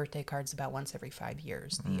reserved for birthday cards about once every 5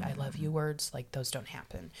 years. The I love you words, like, those don't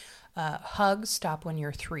happen. Hugs stop when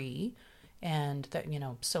you're 3. And that, you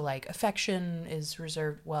know, so like affection is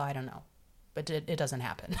reserved. Well, I don't know, but it doesn't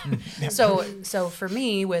happen. So for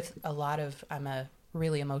me, with a lot of, I'm a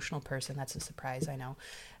really emotional person. That's a surprise, I know.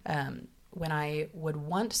 When I would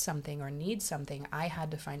want something or need something, I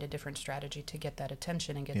had to find a different strategy to get that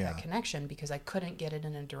attention and get that connection, because I couldn't get it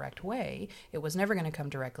in a direct way. It was never going to come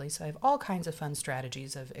directly. So I have all kinds of fun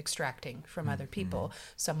strategies of extracting from other people,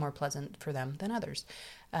 some more pleasant for them than others.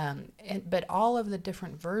 But all of the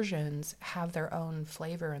different versions have their own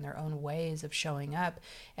flavor and their own ways of showing up.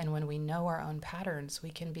 And when we know our own patterns,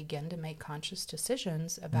 we can begin to make conscious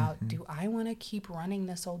decisions about, do I want to keep running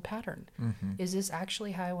this old pattern? Is this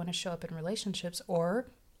actually how I want to show up in relationships? Or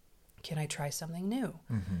can I try something new?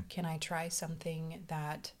 Can I try something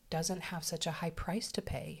that doesn't have such a high price to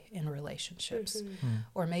pay in relationships?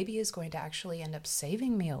 Or maybe is going to actually end up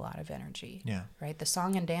saving me a lot of energy. Right? The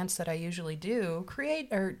song and dance that I usually do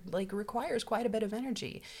requires quite a bit of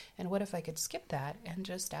energy. And what if I could skip that and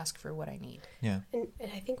just ask for what I need? And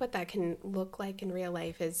I think what that can look like in real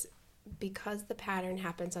life is, because the pattern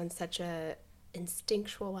happens on such a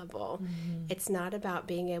instinctual level, it's not about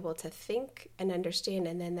being able to think and understand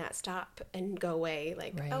and then that stop and go away,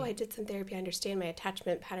 like, oh, I did some therapy, I understand my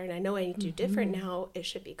attachment pattern, I know I need to do different now, it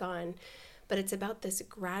should be gone. But it's about this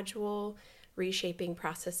gradual reshaping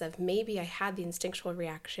process of, maybe I had the instinctual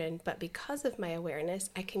reaction, but because of my awareness,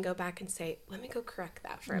 I can go back and say, let me go correct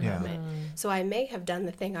that for a moment. So I may have done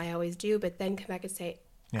the thing I always do, but then come back and say,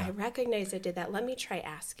 I recognize I did that. Let me try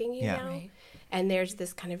asking you now. Right. And there's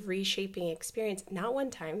this kind of reshaping experience, not one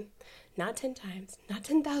time, not 10 times, not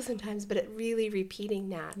 10,000 times, but it really repeating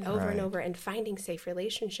that over and over, and finding safe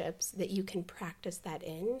relationships that you can practice that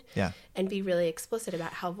in and be really explicit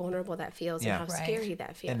about how vulnerable that feels and how scary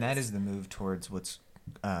that feels. And that is the move towards what's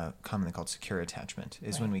commonly called secure attachment,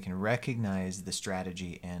 is when we can recognize the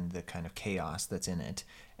strategy and the kind of chaos that's in it,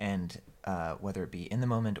 and whether it be in the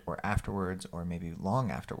moment or afterwards, or maybe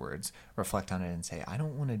long afterwards, reflect on it and say, I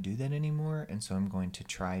don't want to do that anymore, and so I'm going to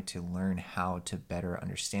try to learn how to better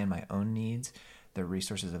understand my own needs, the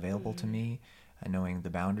resources available to me, knowing the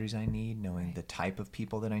boundaries I need, knowing the type of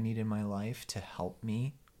people that I need in my life to help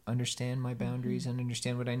me understand my boundaries and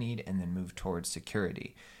understand what I need, and then move towards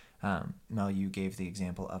security. Mel, you gave the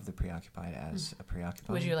example of the preoccupied as a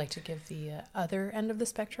preoccupied. Would you like to give the other end of the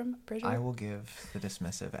spectrum, Bridget? I will give the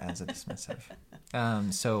dismissive as a dismissive.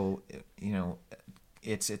 So, you know,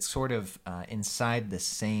 it's sort of inside the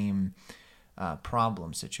same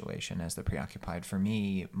problem situation as the preoccupied. For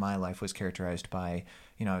me, my life was characterized by,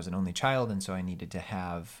 you know, I was an only child, and so I needed to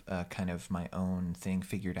have kind of my own thing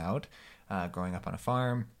figured out, growing up on a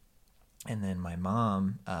farm. And then my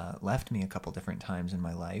mom left me a couple different times in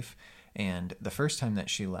my life. And the first time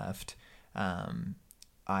that she left,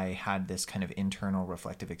 I had this kind of internal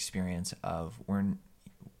reflective experience of,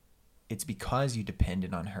 it's because you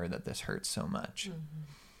depended on her that this hurts so much.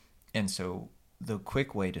 And so the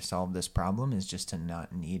quick way to solve this problem is just to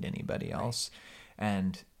not need anybody else.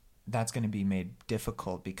 And that's going to be made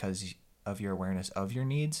difficult because of your awareness of your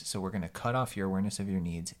needs. So we're going to cut off your awareness of your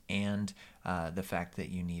needs and the fact that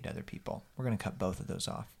you need other people. We're going to cut both of those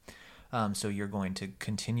off. So you're going to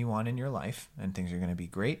continue on in your life, and things are going to be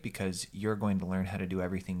great because you're going to learn how to do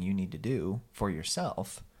everything you need to do for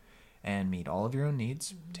yourself. and meet all of your own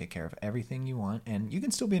needs, take care of everything you want, and you can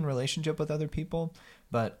still be in relationship with other people,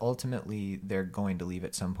 but ultimately they're going to leave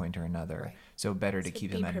at some point or another. Right. So better to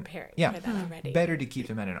keep them at for that already. better to keep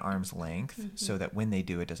them at an arm's length so that when they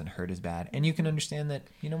do, it doesn't hurt as bad, and you can understand that,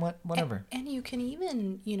 you know what, whatever. And you can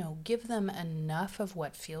even, give them enough of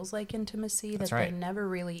what feels like intimacy That's that right. they never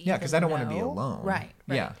really Yeah, because I don't want to be know. alone. Right.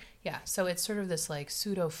 Yeah. Yeah. So it's sort of this like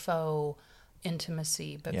pseudo faux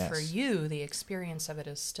intimacy, but for Yes. you, the experience of it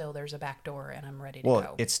is still there's a back door and I'm ready to Well,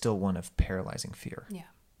 go. it's still one of paralyzing fear. Yeah.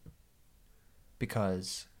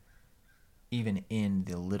 Because even in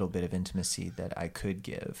the little bit of intimacy that I could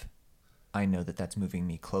give, I know that that's moving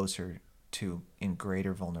me closer to in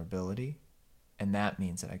greater vulnerability, and that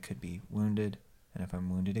means that I could be wounded, and if I'm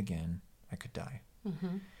wounded again, I could die.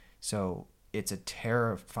 So it's a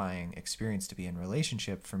terrifying experience to be in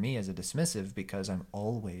relationship for me as a dismissive, because I'm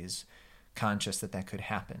always conscious that that could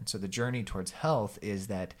happen. So the journey towards health is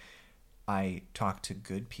that I talk to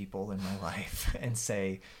good people in my life and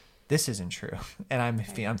say, this isn't true. And I'm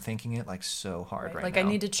thinking it like so hard right like now. I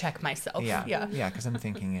need to check myself. Yeah. Yeah. Yeah. Because I'm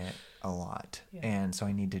thinking it a lot. Yeah. And so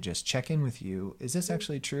I need to just check in with you. Is this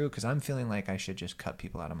actually true? Because I'm feeling like I should just cut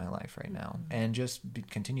people out of my life right now and just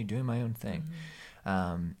continue doing my own thing.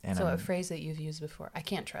 And So a phrase that you've used before, I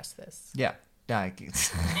can't trust this. yeah.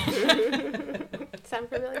 Sound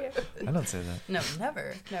familiar? I don't say that. No,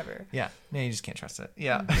 never. Yeah. No, you just can't trust it.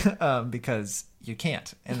 Yeah. Because you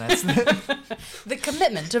can't. And that's The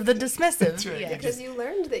commitment of the dismissive. right. Yeah. Because you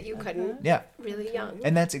learned that you couldn't yeah. really young.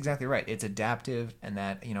 And that's exactly right. It's adaptive, and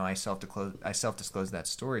that, I self-disclose that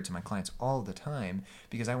story to my clients all the time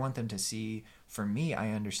because I want them to see, for me,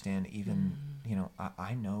 I understand even,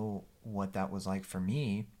 I know what that was like for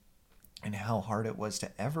me and how hard it was to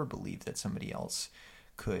ever believe that somebody else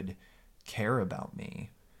could care about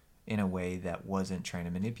me in a way that wasn't trying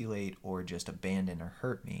to manipulate or just abandon or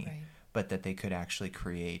hurt me, Right. but that they could actually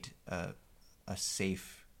create a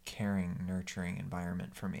safe, caring, nurturing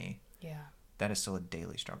environment for me. Yeah. That is still a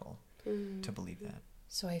daily struggle to believe that.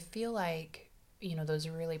 So I feel like, those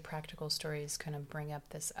really practical stories kind of bring up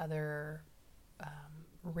this other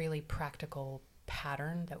really practical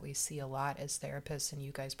pattern that we see a lot as therapists, and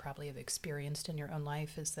you guys probably have experienced in your own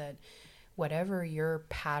life, is that whatever your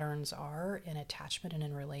patterns are in attachment and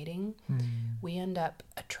in relating, we end up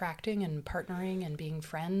attracting and partnering and being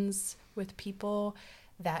friends with people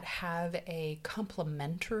that have a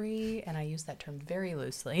complementary, and I use that term very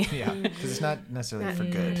loosely. Yeah, because it's not necessarily for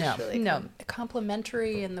good. No,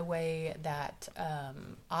 complementary in the way that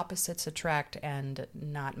opposites attract, and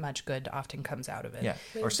not much good often comes out of it. Yeah,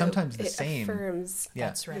 Like, or sometimes so the it same. affirms Yeah.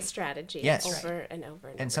 That's right. the strategy Yes. over and over and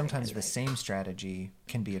over. And sometimes again, the right? same strategy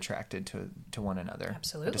can be attracted to one another.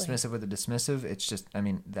 Absolutely. A dismissive with a dismissive, it's just,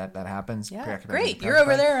 that happens. Yeah, Preoccupied great. with You're over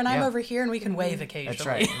preoccupied. there and I'm Yeah. over here, and we can wave occasionally. That's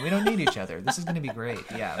right. We don't need each other. This is going to be great.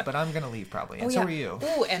 Yeah, but I'm going to leave probably. And so are you.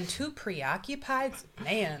 Oh, and two preoccupied,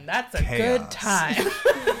 man, that's a Chaos. good time.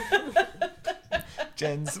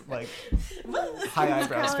 Jen's like high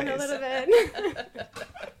eyebrows Crawling a face. little bit.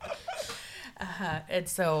 And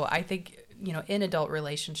so I think, in adult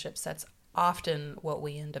relationships, that's often what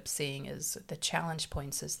we end up seeing is the challenge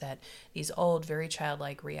points is that these old, very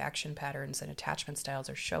childlike reaction patterns and attachment styles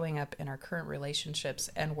are showing up in our current relationships,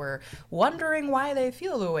 and we're wondering why they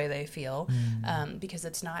feel the way they feel, because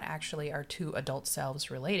it's not actually our two adult selves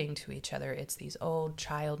relating to each other. It's these old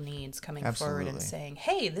child needs coming forward and Absolutely. saying,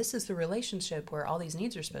 hey, this is the relationship where all these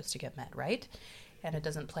needs are supposed to get met, right? And it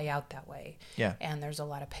doesn't play out that way. Yeah. And there's a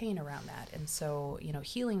lot of pain around that. And so,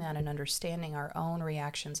 healing that and understanding our own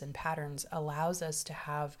reactions and patterns allows us to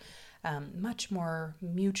have much more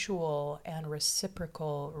mutual and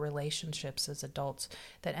reciprocal relationships as adults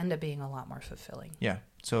that end up being a lot more fulfilling. Yeah.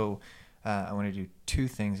 So I want to do two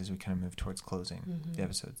things as we kind of move towards closing the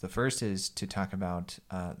episodes. The first is to talk about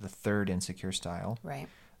the third insecure style Right.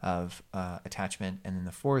 of attachment. And then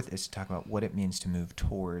the fourth is to talk about what it means to move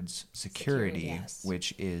towards security, yes.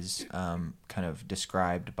 which is kind of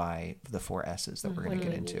described by the 4 S's that we're going to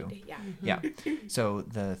get into. Yeah. Yeah. So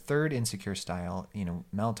the third insecure style,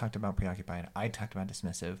 Mel talked about preoccupied. I talked about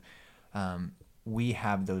dismissive. We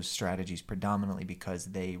have those strategies predominantly because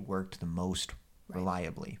they worked the most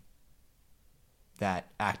reliably.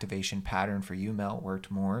 That activation pattern for you, Mel,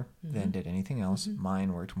 worked more than did anything else.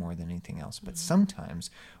 Mine worked more than anything else. But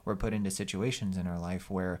sometimes we're put into situations in our life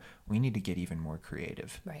where we need to get even more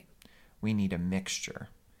creative. Right. We need a mixture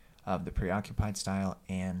of the preoccupied style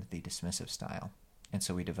and the dismissive style. And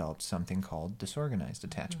so we developed something called disorganized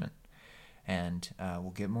attachment. And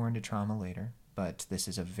we'll get more into trauma later, but this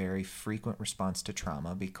is a very frequent response to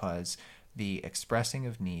trauma because the expressing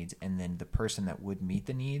of needs and then the person that would meet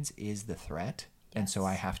the needs is the threat. And so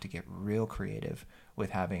I have to get real creative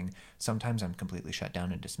with having, sometimes I'm completely shut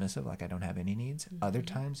down and dismissive, like I don't have any needs. Other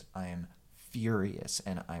times I am furious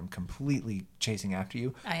and I'm completely chasing after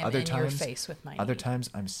you. I am other in times, your face with my Other need. times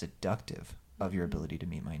I'm seductive of your ability to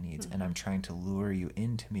meet my needs, and I'm trying to lure you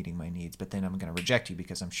into meeting my needs, but then I'm going to reject you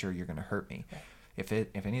because I'm sure you're going to hurt me. Right.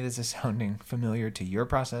 If any of this is sounding familiar to your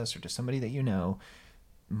process or to somebody that you know,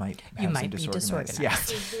 might have some might be disorganized.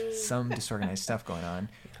 disorganized. Yeah, some disorganized stuff going on.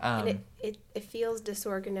 And it feels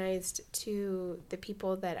disorganized to the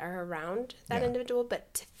people that are around that Yeah. individual,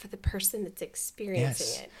 but for the person that's experiencing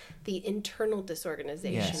Yes. it, the internal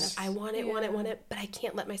disorganization Yes. of I want it, but I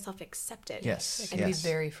can't let myself accept it. Yes. It can yes. be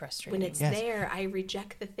very frustrating. When it's Yes. there, I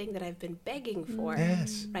reject the thing that I've been begging for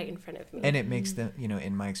Yes. right in front of me. And it makes them,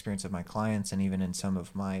 in my experience of my clients and even in some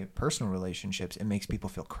of my personal relationships, it makes people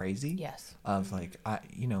feel crazy. Yes. Of like,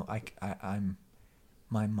 I'm,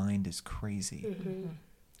 my mind is crazy. Mm-hmm.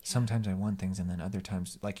 Sometimes I want things, and then other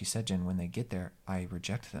times, like you said, Jen, when they get there, I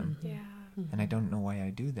reject them. Yeah. And I don't know why I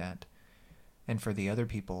do that. And for the other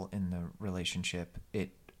people in the relationship, it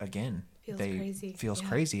again Feels they crazy. feels Yeah.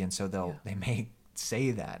 crazy, and so they may say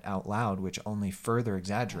that out loud, which only further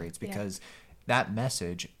exaggerates Yeah. because that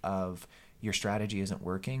message of your strategy isn't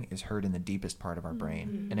working is heard in the deepest part of our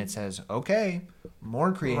brain, and it says, "Okay,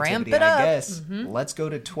 more creativity, it I up. guess. Let's go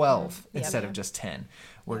to 12 Yep. instead of just 10.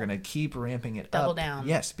 We're gonna keep ramping it Double up. down.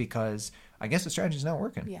 Yes, because I guess the strategy's not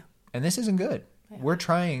working. Yeah. And this isn't good. Yeah.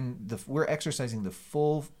 We're exercising the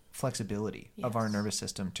full flexibility of our Yes. nervous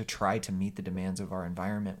system to try to meet the demands of our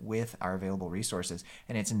environment with our available resources,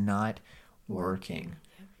 and it's not working.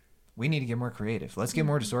 We need to get more creative. Let's get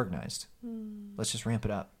more disorganized. Let's just ramp it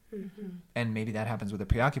up. And maybe that happens with the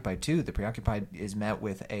preoccupied too. The preoccupied is met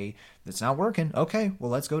with that's not working. Okay,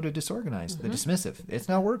 well, let's go to disorganized. The dismissive, it's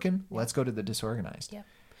not working. Let's go to the disorganized. Yeah.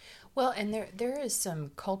 Well, and there is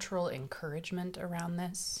some cultural encouragement around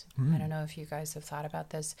this. I don't know if you guys have thought about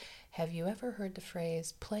this. Have you ever heard the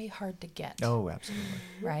phrase "play hard to get"? Oh, absolutely.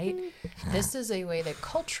 Right? This is a way that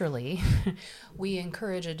culturally we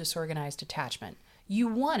encourage a disorganized attachment. You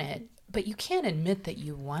want it, but you can't admit that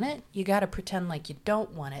you want it. You got to pretend like you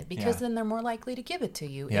don't want it because Yeah. then they're more likely to give it to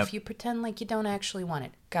you Yep. if you pretend like you don't actually want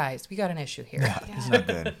it. Guys, we got an issue here. Yeah, it's not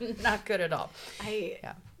good. Not good at all. I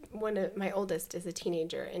one of my oldest is a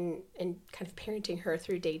teenager, and kind of parenting her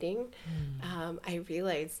through dating, I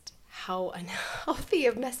realized how unhealthy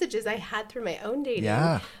of messages I had through my own dating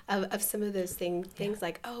of some of those things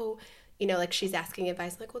like, oh, like she's asking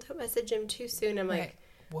advice, like, well, don't message him too soon. I'm Right. like,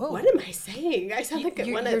 Whoa. what am I saying? I sound like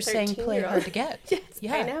You're saying play hard to get. Yes,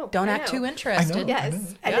 Yeah. I know. Don't I act know. too interested. Yes,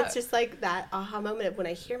 and Yeah. it's just like that aha moment of when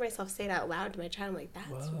I hear myself say it out loud to my child. I'm like,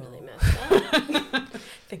 that's really messed up. I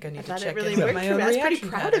think I need I to thought check it really in with worked my for own me. I was pretty reaction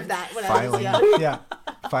proud patterns. of that when I was young.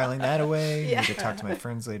 Filing that away. Yeah. Need to talk to my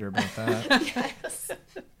friends later about that. Yes.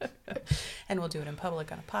 And we'll do it in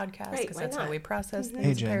public on a podcast Right, because why that's how not? we process things.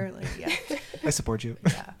 Hey, Jen. Apparently, yeah, I support you.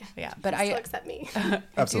 yeah. But Still accept me.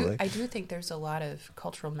 Absolutely. I do think there's a lot of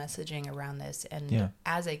cultural messaging around this, and Yeah.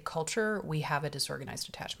 as a culture, we have a disorganized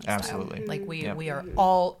attachment style. Absolutely. Like we Yep. we are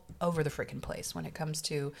all over the freaking place when it comes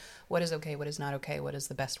to what is okay, what is not okay, what is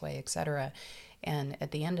the best way, etc. And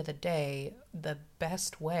at the end of the day, the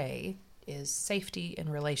best way is safety in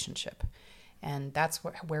relationship. And that's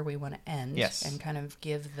where we want to end, Yes. and kind of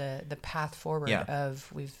give the path forward Yeah. of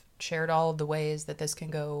we've shared all of the ways that this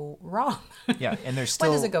can go wrong. Yeah, and there's When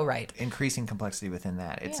still does it go right? increasing complexity within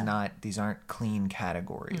that. It's Yeah. not; these aren't clean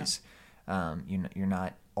categories. You're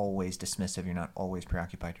not always dismissive. You're not always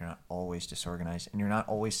preoccupied. You're not always disorganized, and you're not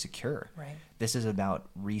always secure. Right. This is about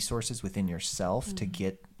resources within yourself to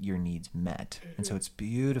get your needs met, and so it's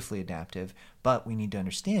beautifully adaptive. But we need to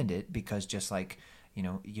understand it because just like you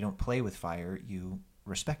don't play with fire, you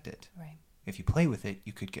respect it. Right. If you play with it,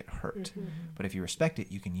 you could get hurt. But if you respect it,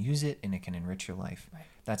 you can use it and it can enrich your life. Right.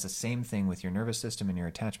 That's the same thing with your nervous system and your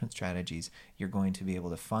attachment strategies. You're going to be able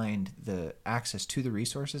to find the access to the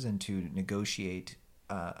resources and to negotiate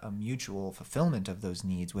a mutual fulfillment of those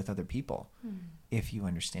needs with other people if you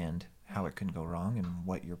understand how it can go wrong and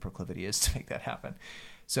what your proclivity is to make that happen.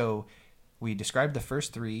 So we described the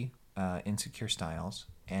first three insecure styles.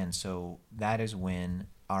 And so that is when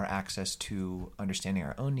our access to understanding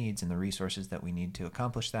our own needs and the resources that we need to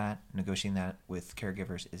accomplish that, negotiating that with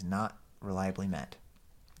caregivers, is not reliably met.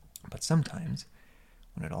 But sometimes,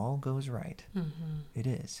 when it all goes right, it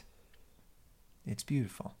is. It's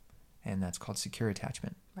beautiful. And that's called secure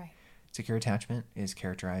attachment. Right. Secure attachment is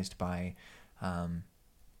characterized by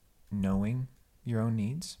knowing your own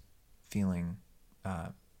needs, feeling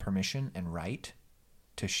permission and right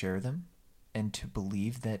to share them, and to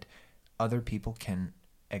believe that other people can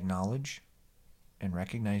acknowledge and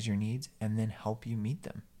recognize your needs and then help you meet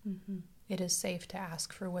them. Mm-hmm. It is safe to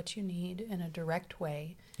ask for what you need in a direct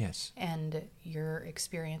way. Yes. And your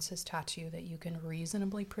experience has taught you that you can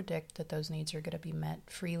reasonably predict that those needs are going to be met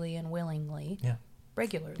freely and willingly. Yeah.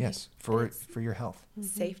 Regularly. Yes, for your health.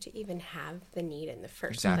 Safe to even have the need in the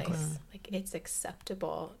first Exactly. place. Like, it's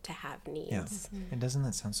acceptable to have needs. Yeah. And doesn't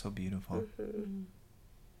that sound so beautiful? Mm-hmm.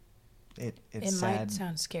 It's It sad. might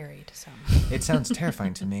sound scary to some. It sounds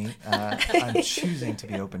terrifying to me. I'm choosing to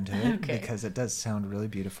be open to it Okay. because it does sound really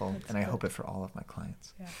beautiful, That's and I good. hope it for all of my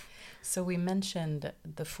clients. Yeah. So we mentioned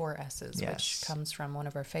the 4 S's, Yes. which comes from one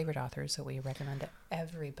of our favorite authors that we recommend to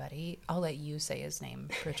everybody. I'll let you say his name,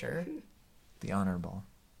 Pritchard. The honorable,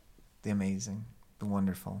 the amazing, the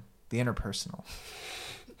wonderful, the interpersonal.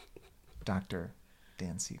 Dr.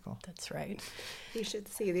 Dan Siegel. That's right. You should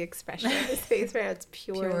see the expression on his face right now. It's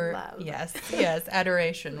pure love. Yes,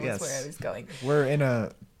 adoration was Yes. where I was going. We're in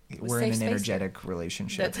an safe space energetic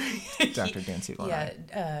relationship. That's- Dr. Dan Siegel and I.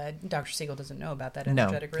 Yeah, Dr. Siegel doesn't know about that No,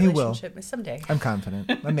 energetic he will. relationship. But someday. I'm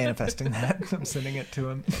confident. I'm manifesting that. I'm sending it to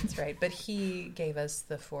him. That's right. But he gave us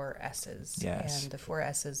the 4 S's. Yes. And the 4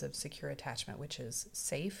 S's of secure attachment, which is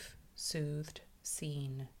safe, soothed,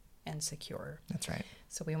 seen, and secure. That's right.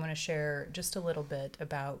 So we want to share just a little bit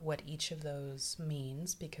about what each of those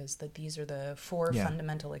means, because these are the 4 Yeah.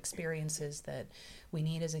 fundamental experiences that we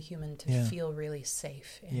need as a human to Yeah. feel really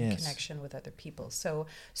safe in Yes. connection with other people. So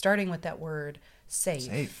starting with that word safe.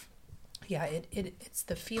 Safe. Yeah, it's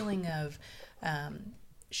the feeling of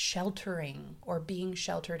sheltering or being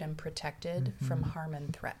sheltered and protected from harm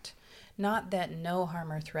and threat. Not that no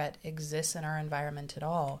harm or threat exists in our environment at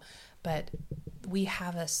all, but we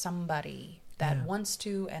have a somebody that Yeah. wants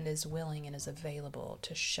to and is willing and is available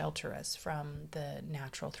to shelter us from the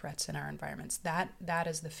natural threats in our environments. That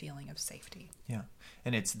is the feeling of safety. Yeah.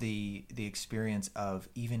 And it's the experience of,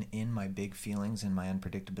 even in my big feelings and my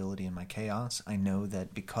unpredictability and my chaos, I know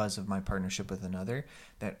that because of my partnership with another,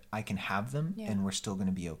 that I can have them Yeah. and we're still going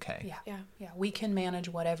to be okay. Yeah. We can manage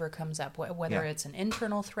whatever comes up, whether Yeah. it's an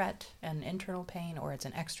internal threat, an internal pain, or it's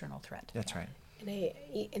an external threat. That's right. And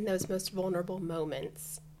in those most vulnerable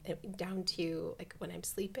moments, down to like when I'm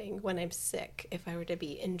sleeping, when I'm sick, if I were to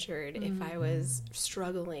be injured, if I was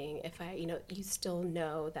struggling, if you still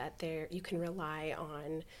know that you can rely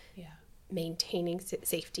on maintaining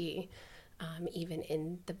safety, even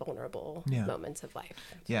in the vulnerable Yeah. moments of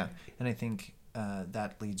life. Yeah. And I think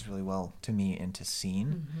that leads really well to me into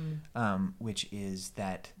seen, which is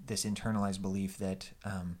that this internalized belief that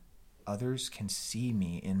others can see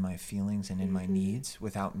me in my feelings and in my needs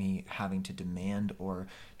without me having to demand or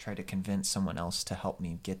try to convince someone else to help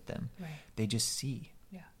me get them. Right. They just see.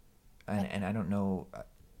 Yeah. And I don't know,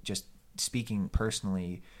 just speaking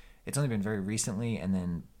personally, it's only been very recently, and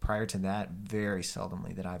then prior to that, very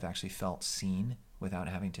seldomly, that I've actually felt seen without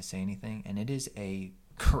having to say anything. And it is a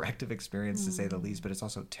corrective experience, to say the least, but it's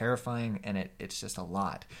also terrifying, and it's just a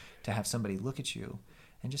lot to have somebody look at you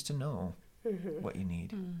and just to know what you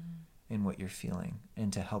need and what you're feeling,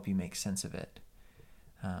 and to help you make sense of it.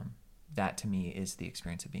 That to me is the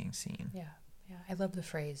experience of being seen. Yeah. I love the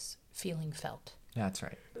phrase "feeling felt." That's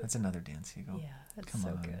right. That's another Dan Siegel. Yeah, that's Come so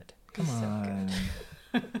on. good. Come He's on.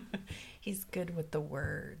 so good. He's good with the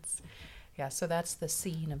words. Yeah, so that's the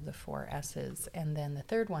scene of the 4 S's. And then the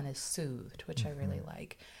third one is soothed, which I really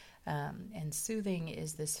like. And soothing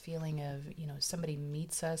is this feeling of, somebody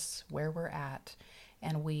meets us where we're at,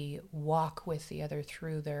 and we walk with the other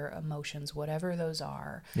through their emotions, whatever those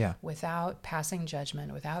are, without passing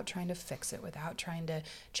judgment, without trying to fix it, without trying to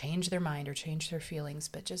change their mind or change their feelings,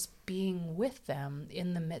 but just being with them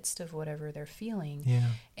in the midst of whatever they're feeling.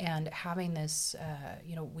 And having this,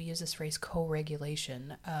 we use this phrase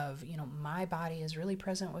co-regulation of, my body is really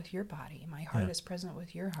present with your body. My heart is present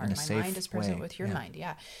with your heart. My mind is present with your mind.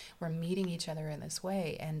 Yeah. We're meeting each other in this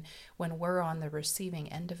way. And when we're on the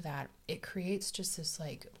receiving end of that, it creates just this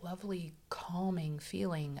like lovely calming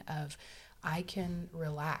feeling of I can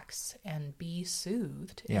relax and be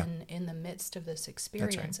soothed in the midst of this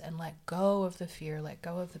experience, and let go of the fear, let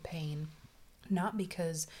go of the pain, not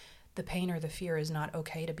because the pain or the fear is not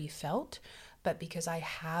okay to be felt, but because I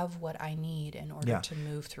have what I need in order to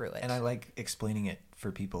move through it. And I like explaining it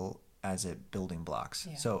for people as building blocks.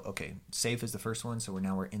 So, okay, safe is the first one. So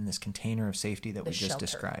we're in this container of safety that we just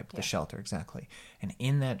described. The shelter, exactly. And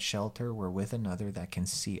in that shelter, we're with another that can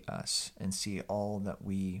see us and see all that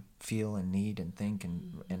we feel and need and think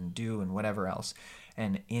and do and whatever else.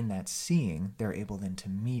 And in that seeing, they're able then to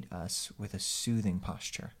meet us with a soothing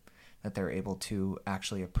posture, that they're able to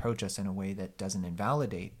actually approach us in a way that doesn't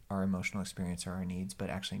invalidate our emotional experience or our needs, but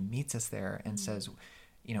actually meets us there and says,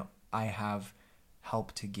 I have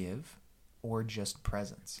help to give, or just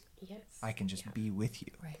presence. Yes. I can just be with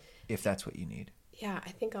you Right. if that's what you need. Yeah, I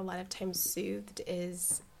think a lot of times soothed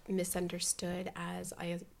is misunderstood as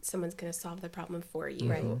someone's going to solve the problem for you,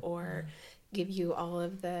 Right. or give you all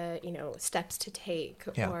of the, steps to take,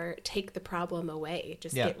 Yeah. or take the problem away,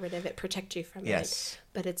 just Yeah. get rid of it, protect you from Yes. it.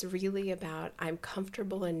 But it's really about, I'm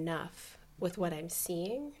comfortable enough with what I'm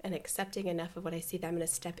seeing and accepting enough of what I see that I'm going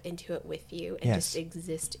to step into it with you and Yes. just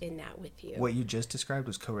exist in that with you. What you just described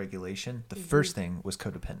was co-regulation. The first thing was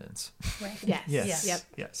codependence. Right. Yes. Yes. Yep.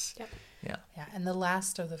 Yes. Yep. Yeah. Yeah. And the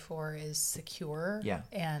last of the four is secure. Yeah.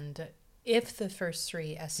 And if the first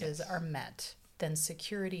three S's Yes. are met, then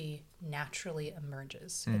security naturally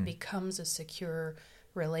emerges. Mm. It becomes a secure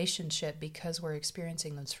relationship because we're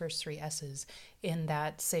experiencing those first three S's in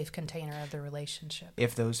that safe container of the relationship.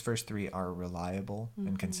 If those first three are reliable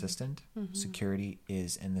and consistent, security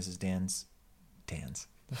is, and this is Dan's. That's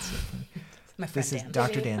so funny. My friend This is Dan.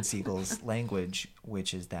 Dr. Dan Siegel's language,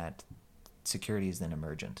 which is that security is then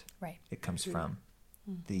emergent. Right. It comes from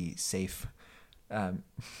the safe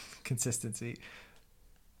consistency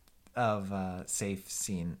of safe,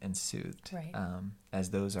 seen, and soothed. Right. As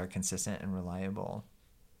those are consistent and reliable,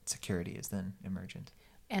 security is then emergent.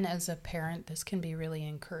 And as a parent, this can be really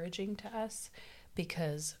encouraging to us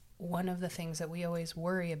because one of the things that we always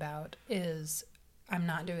worry about is I'm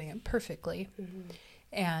not doing it perfectly.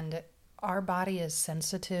 And our body is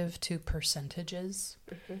sensitive to percentages.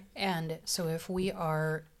 And so if we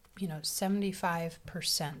are,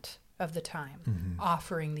 75% of the time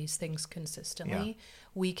offering these things consistently,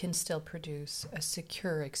 we can still produce a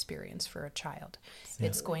secure experience for a child.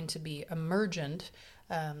 It's going to be emergent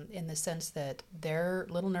in the sense that their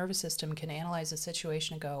little nervous system can analyze a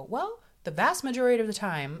situation and go, well, the vast majority of the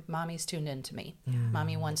time, mommy's tuned into me.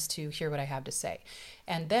 Mommy wants to hear what I have to say.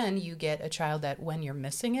 And then you get a child that when you're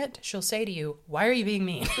missing it, she'll say to you, why are you being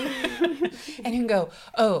mean? And you can go,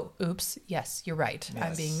 oh, oops, yes, you're right. I'm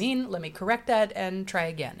Yes. being mean. Let me correct that and try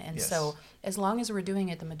again. And Yes. so as long as we're doing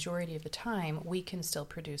it the majority of the time, we can still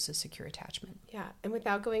produce a secure attachment. Yeah. And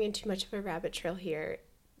without going into much of a rabbit trail here,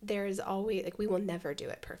 there is always, we will never do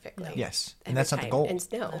it perfectly. No. Yes. every And that's not the time. goal.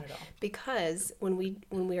 And no, Not at all. because when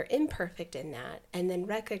we are imperfect in that, and then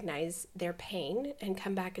recognize their pain and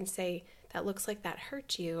come back and say that looks like that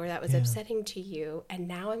hurt you or that was upsetting to you, and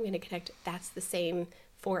now I'm going to connect. That's the same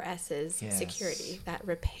 4 S's Yes. security. That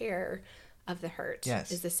repair of the hurt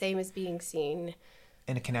Yes. is the same as being seen.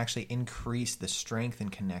 And it can actually increase the strength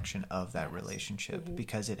and connection of that relationship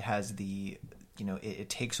because it has the, it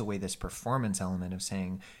takes away this performance element of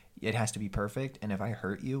saying it has to be perfect. And if I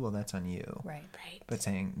hurt you, well, that's on you. Right. Right. But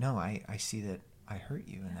saying, no, I see that I hurt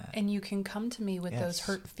you in that. And you can come to me with those Yes.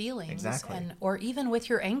 hurt feelings, Exactly. or even with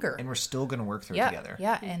your anger. And we're still going to work through it Yeah, together.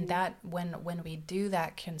 yeah, and that when we do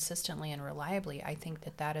that consistently and reliably, I think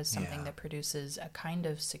that is something Yeah. that produces a kind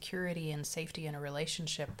of security and safety in a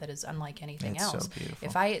relationship that is unlike anything It's so else. beautiful.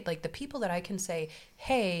 If I like the people that I can say,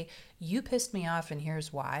 "Hey, you pissed me off, and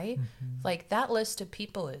here's why," like that list of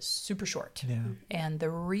people is super short. Yeah. And the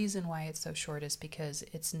reason why it's so short is because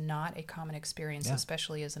it's not a common experience, Yeah.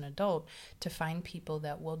 especially as an adult, to find people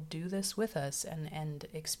that will do this with us and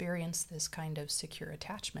experience this kind of secure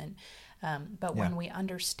attachment. But when Yeah. we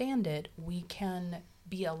understand it, we can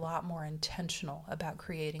be a lot more intentional about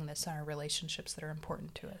creating this in our relationships that are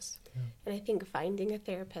important to us. And I think finding a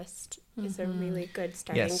therapist is a really good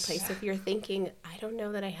starting Yes. place. If you're thinking, I don't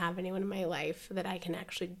know that I have anyone in my life that I can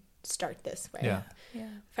actually start this way. Yeah. Yeah.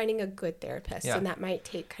 Finding a good therapist. Yeah. And that might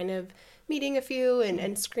take kind of meeting a few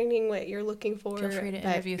and screening what you're looking for. Feel free to but-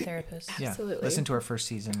 interview therapists. Yeah. Absolutely. Listen to our first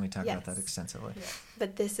season. We talk about that Yes. extensively.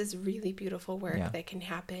 But this is really beautiful work Yeah. that can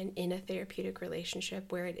happen in a therapeutic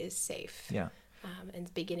relationship where it is safe. Yeah.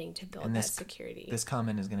 And beginning to build And that this- security. This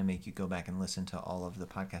comment is going to make you go back and listen to all of the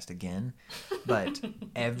podcast again. But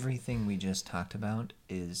everything we just talked about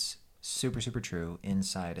is super, super true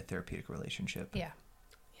inside a therapeutic relationship. Yeah.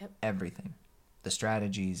 Everything. The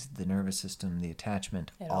strategies, the nervous system, the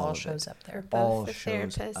attachment, It all all of shows it. up there. both all the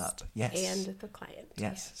shows therapist up. Yes. and the client.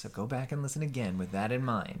 Yes. So go back and listen again with that in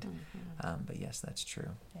mind. Mm-hmm. But yes, that's true.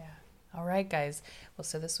 Yeah. All right, guys. Well,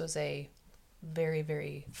 so this was a very,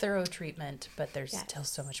 very thorough treatment, but there's Yes. still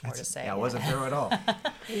so much more to say. Yeah, it wasn't thorough at all.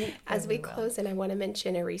 As we Very well. close, and I want to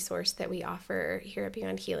mention a resource that we offer here at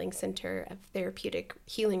Beyond Healing Center of therapeutic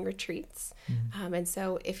healing retreats. And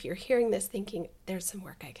so if you're hearing this thinking, there's some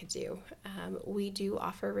work I could do, we do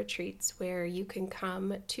offer retreats where you can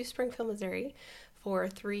come to Springfield, Missouri for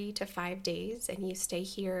 3 to 5 days, and you stay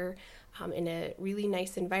here in a really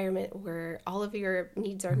nice environment where all of your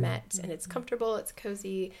needs are met, and it's comfortable, it's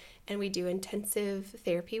cozy, and we do intensive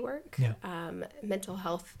therapy work, mental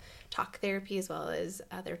health talk therapy, as well as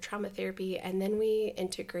other trauma therapy, and then we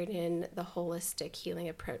integrate in the holistic healing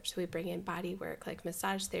approach. So we bring in body work like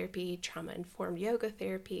massage therapy, trauma-informed yoga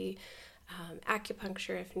therapy,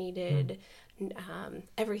 acupuncture if needed,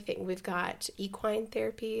 everything. We've got equine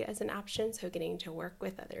therapy as an option, so getting to work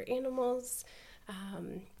with other animals.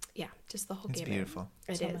 Just the whole gamut. It's beautiful.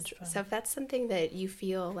 It is. So if that's something that you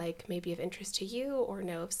feel like maybe of interest to you, or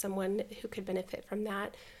know of someone who could benefit from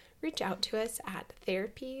that, reach out to us at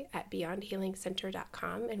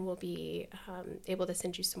therapy@beyondhealingcenter.com, and we'll be able to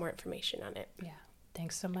send you some more information on it. Yeah.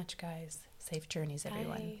 Thanks so much, guys. Safe journeys,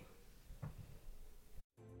 everyone. Bye.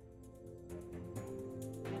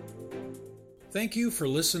 Thank you for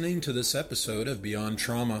listening to this episode of Beyond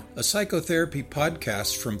Trauma, a psychotherapy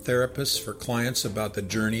podcast from therapists for clients about the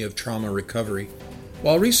journey of trauma recovery.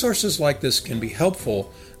 While resources like this can be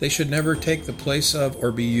helpful, they should never take the place of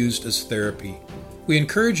or be used as therapy. We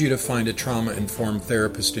encourage you to find a trauma-informed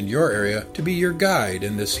therapist in your area to be your guide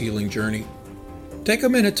in this healing journey. Take a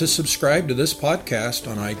minute to subscribe to this podcast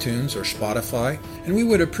on iTunes or Spotify, and we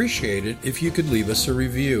would appreciate it if you could leave us a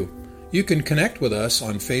review. You can connect with us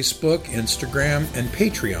on Facebook, Instagram, and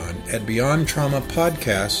Patreon at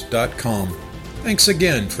BeyondTraumaPodcast.com. Thanks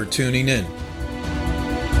again for tuning in.